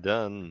been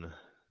done.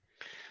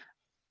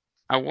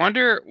 I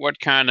wonder what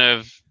kind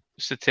of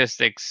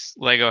statistics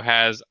Lego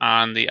has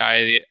on the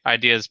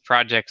Ideas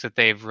projects that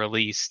they've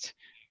released,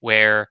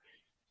 where,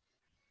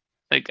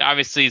 like,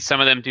 obviously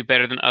some of them do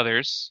better than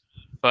others,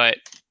 but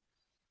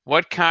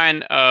what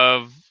kind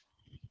of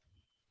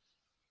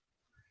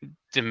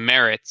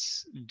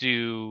demerits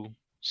do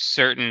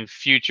certain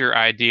future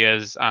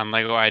ideas on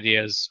Lego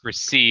Ideas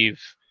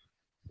receive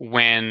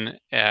when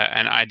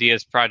an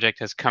Ideas project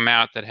has come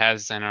out that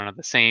has, I don't know,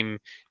 the same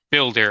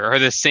builder or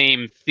the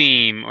same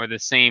theme or the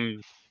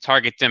same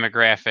target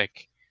demographic?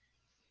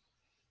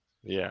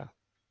 Yeah.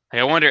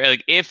 I wonder,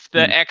 like, if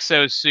the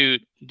exosuit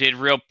did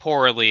real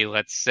poorly,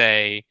 let's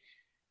say,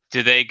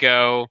 do they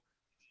go?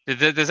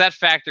 Does that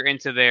factor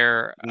into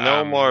their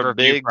no more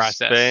big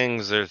process?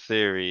 bangs or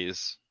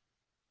theories?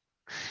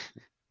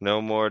 No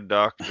more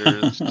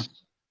doctors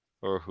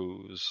or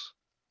who's.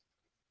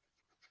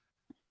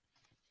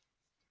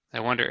 I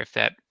wonder if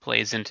that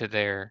plays into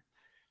their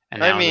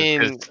analysis. I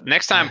mean,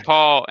 next time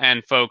Paul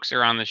and folks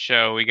are on the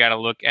show, we got to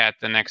look at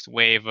the next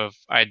wave of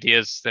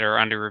ideas that are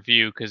under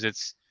review, because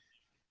it's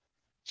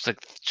like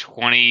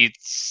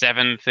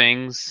 27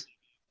 things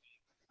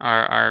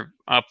are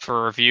up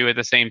for review at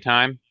the same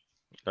time.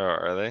 Oh,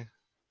 are they?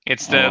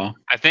 It's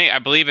I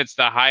believe it's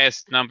the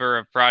highest number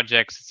of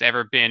projects that's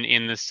ever been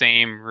in the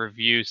same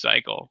review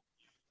cycle.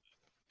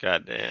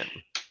 God damn.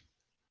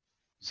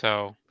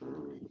 So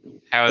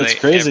how That's they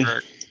crazy.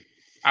 ever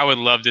I would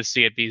love to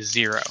see it be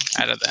 0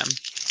 out of them.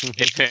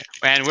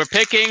 And we're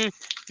picking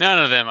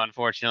none of them,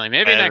 unfortunately.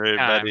 Maybe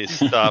Everybody next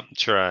time. stop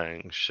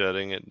trying,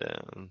 shutting it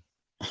down.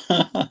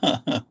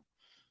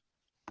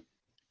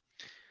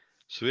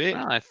 Sweet.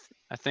 Well,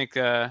 I think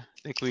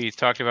we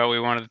talked about what we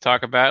wanted to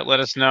talk about. Let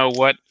us know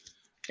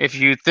if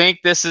you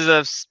think this is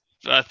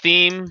a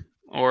theme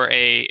or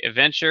a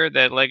adventure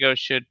that Lego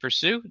should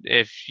pursue.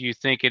 If you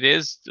think it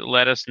is,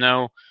 let us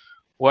know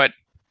what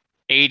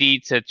 80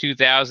 to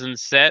 2000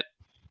 set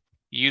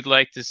you'd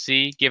like to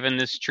see given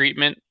this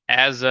treatment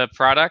as a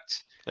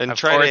product. And Of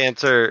try course,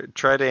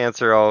 to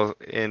answer all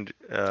in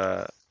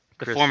the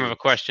form of a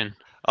question.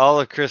 all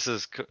of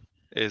Chris's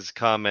his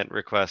comment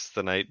requests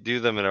tonight. Do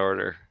them in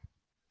order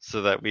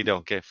so that we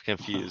don't get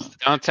confused.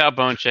 Don't tell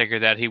Bone Shaker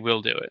that he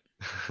will do it.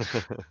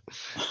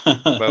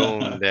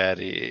 Bone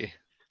Daddy.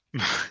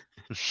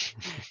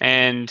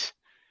 And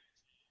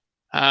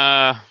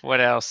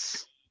what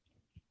else?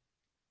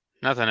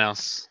 Nothing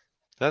else.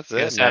 That's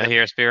Get it. us out of man.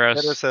 here, Spiros.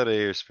 Get us out of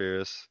here,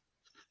 Spiros.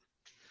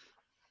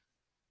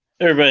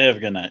 Everybody have a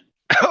good night.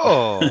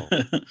 Oh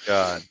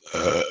God!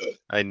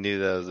 I knew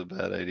that was a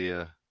bad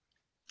idea.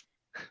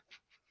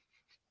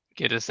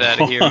 Get us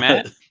out of here,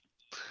 Matt.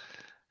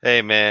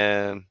 Hey,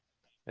 man,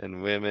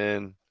 and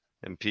women,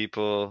 and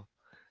people.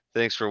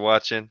 Thanks for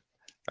watching.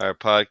 Our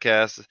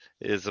podcast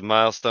is a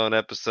milestone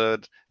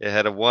episode. It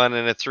had a 1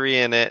 and a 3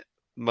 in it,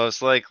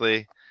 most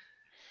likely.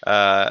 We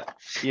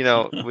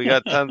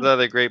got tons of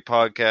other great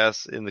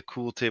podcasts in the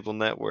Cool Table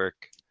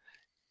Network,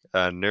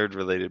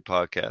 nerd-related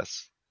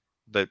podcasts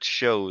about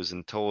shows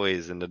and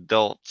toys and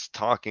adults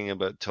talking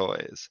about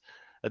toys.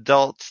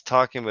 Adults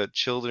talking about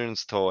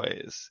children's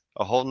toys.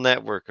 A whole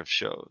network of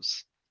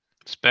shows.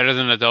 It's better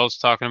than adults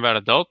talking about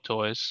adult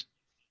toys.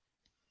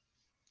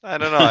 I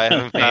don't know. I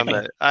haven't found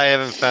that. I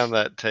haven't found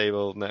that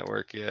table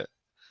network yet.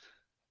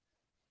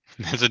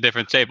 That's a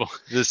different table.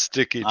 The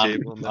Sticky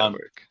Table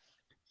Network.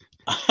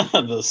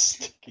 The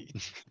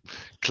sticky.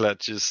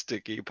 Clutch's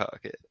Sticky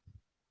Pocket.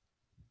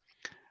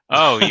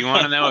 Oh, you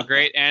want to know a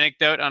great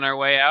anecdote on our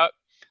way out?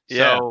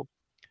 Yeah. So,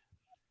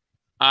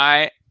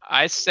 I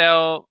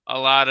sell a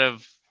lot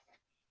of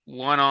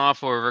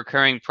one-off or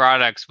recurring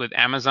products with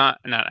PayPal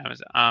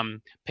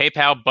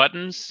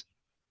buttons,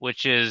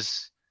 which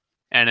is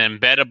an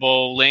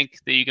embeddable link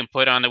that you can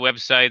put on the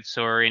websites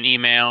or in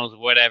emails,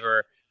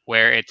 whatever,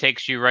 where it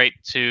takes you right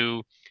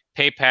to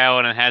PayPal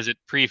and it has it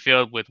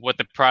pre-filled with what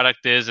the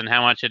product is and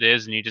how much it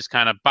is, and you just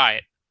kind of buy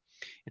it.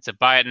 It's a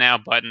buy it now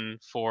button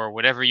for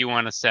whatever you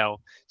want to sell.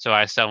 So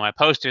I sell my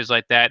posters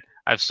like that.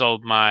 I've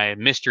sold my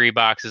mystery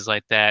boxes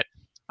like that.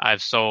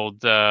 I've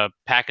sold a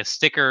pack of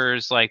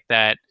stickers like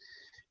that.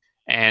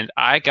 And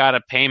I got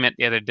a payment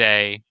the other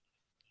day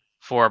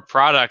for a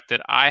product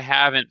that I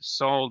haven't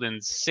sold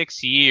in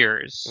 6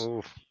 years.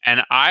 Oof.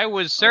 And I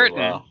was certain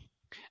wow.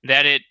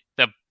 that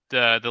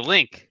the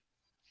link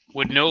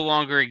would no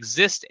longer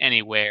exist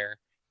anywhere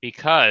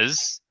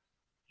because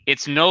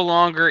it's no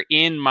longer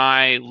in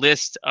my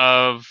list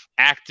of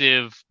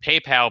active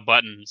PayPal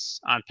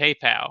buttons on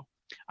PayPal.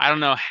 I don't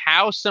know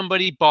how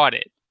somebody bought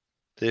it.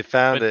 They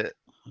found it.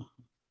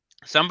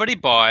 Somebody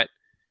bought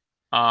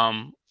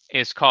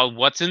it's called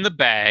What's in the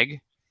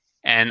Bag,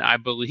 and I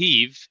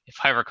believe, if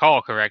I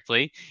recall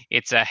correctly,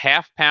 it's a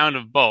half pound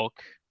of bulk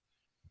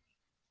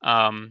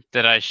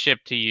that I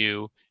shipped to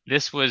you.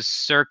 This was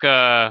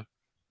circa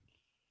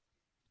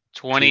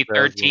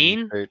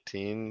 2013.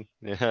 2013.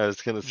 Yeah, I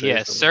was gonna say.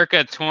 Yeah, something.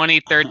 circa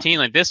 2013.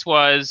 Like this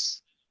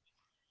was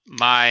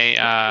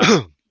my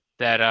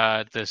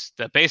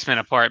the basement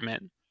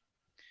apartment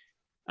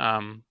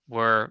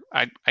where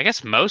I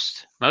guess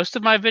most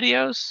of my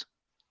videos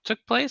took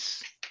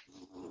place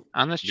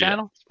on this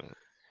channel.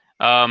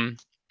 I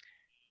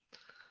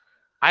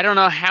don't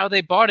know how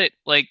they bought it,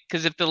 like,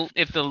 because if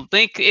the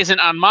link isn't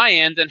on my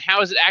end, then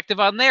how is it active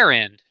on their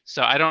end?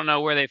 So I don't know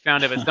where they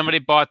found it, but somebody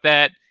bought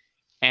that,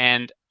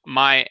 and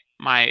my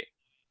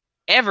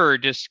ever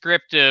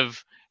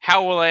descriptive,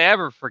 how will I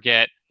ever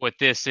forget what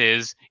this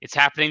is? It's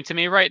happening to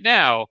me right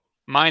now.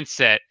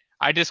 Mindset.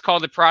 I just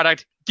called the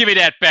product, give me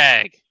that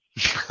bag.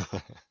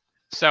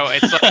 So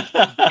it's like,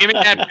 give me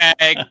that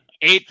bag,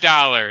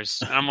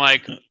 $8. And I'm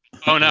like,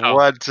 oh no.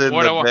 What's in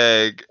the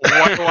bag?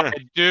 What do I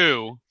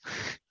do?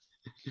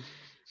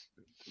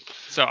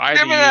 So I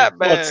Give me that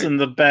bag. What's in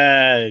the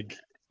bag?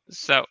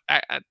 So I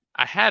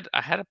had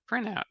a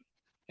printout.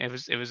 It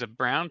was a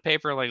brown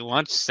paper like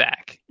lunch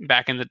sack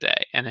back in the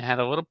day, and it had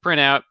a little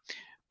printout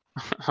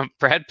of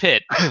Brad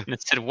Pitt, and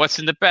it said "What's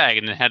in the bag?"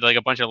 and it had like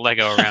a bunch of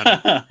Lego around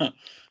it.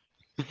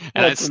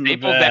 And What's I in the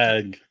stapled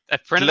bag? I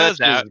printed Let's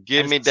those out. just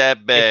give me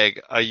that bag.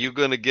 Are you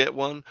gonna get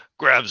one?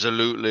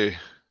 Absolutely.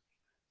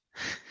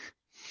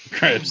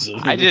 I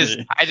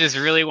just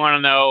really want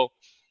to know,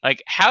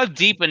 like, how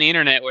deep in the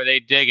internet were they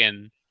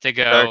digging to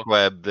go? Dark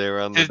web. They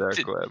were on the dark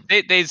web.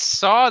 They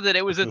saw that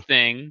it was a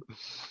thing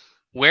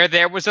where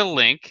there was a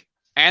link,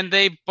 and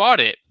they bought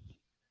it.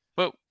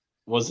 But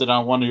was it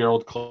on one of your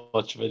old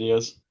Clutch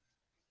videos?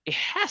 it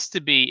has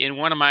to be in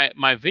one of my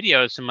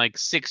videos from like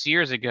 6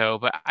 years ago.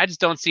 But I just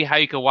don't see how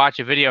you could watch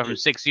a video from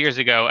 6 years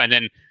ago and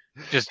then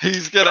Just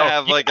He's gonna Oh,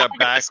 have yeah, like I a gotta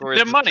backwards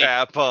send him money.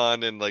 cap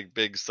on and like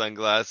big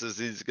sunglasses.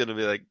 He's gonna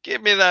be like,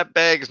 "Give me that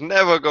bag, it's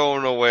never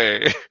going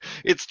away.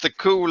 It's the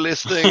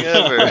coolest thing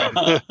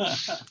ever."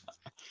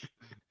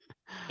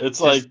 It's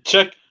Just- like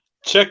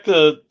check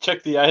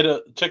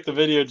the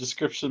video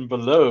description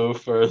below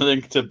for a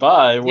link to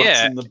buy. What's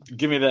Yeah. in the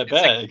give me that It's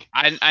like-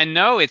 bag? I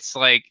know it's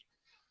like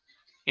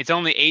it's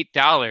only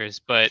 $8,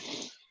 but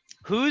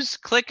who's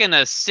clicking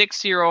a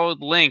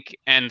 6-year-old link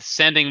and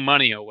sending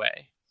money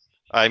away?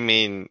 I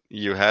mean,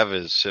 you have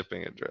his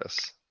shipping address.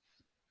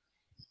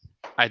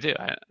 I do.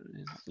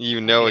 You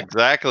know Yeah.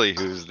 exactly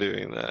who's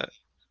doing that.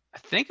 I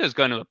think it was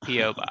going to a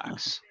PO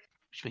box,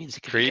 which means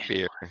it could be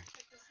Creepier.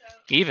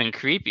 even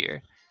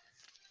creepier.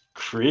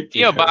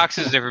 Creepy. PO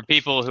boxes are for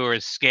people who are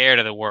scared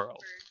of the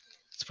world.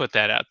 Let's put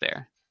that out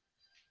there.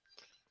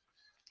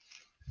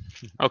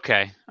 Or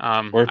Okay.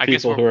 I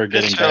guess people who are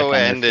This getting back show on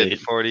their ended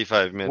feet.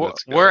 45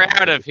 minutes ago. we're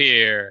out of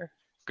here.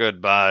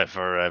 Goodbye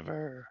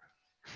forever.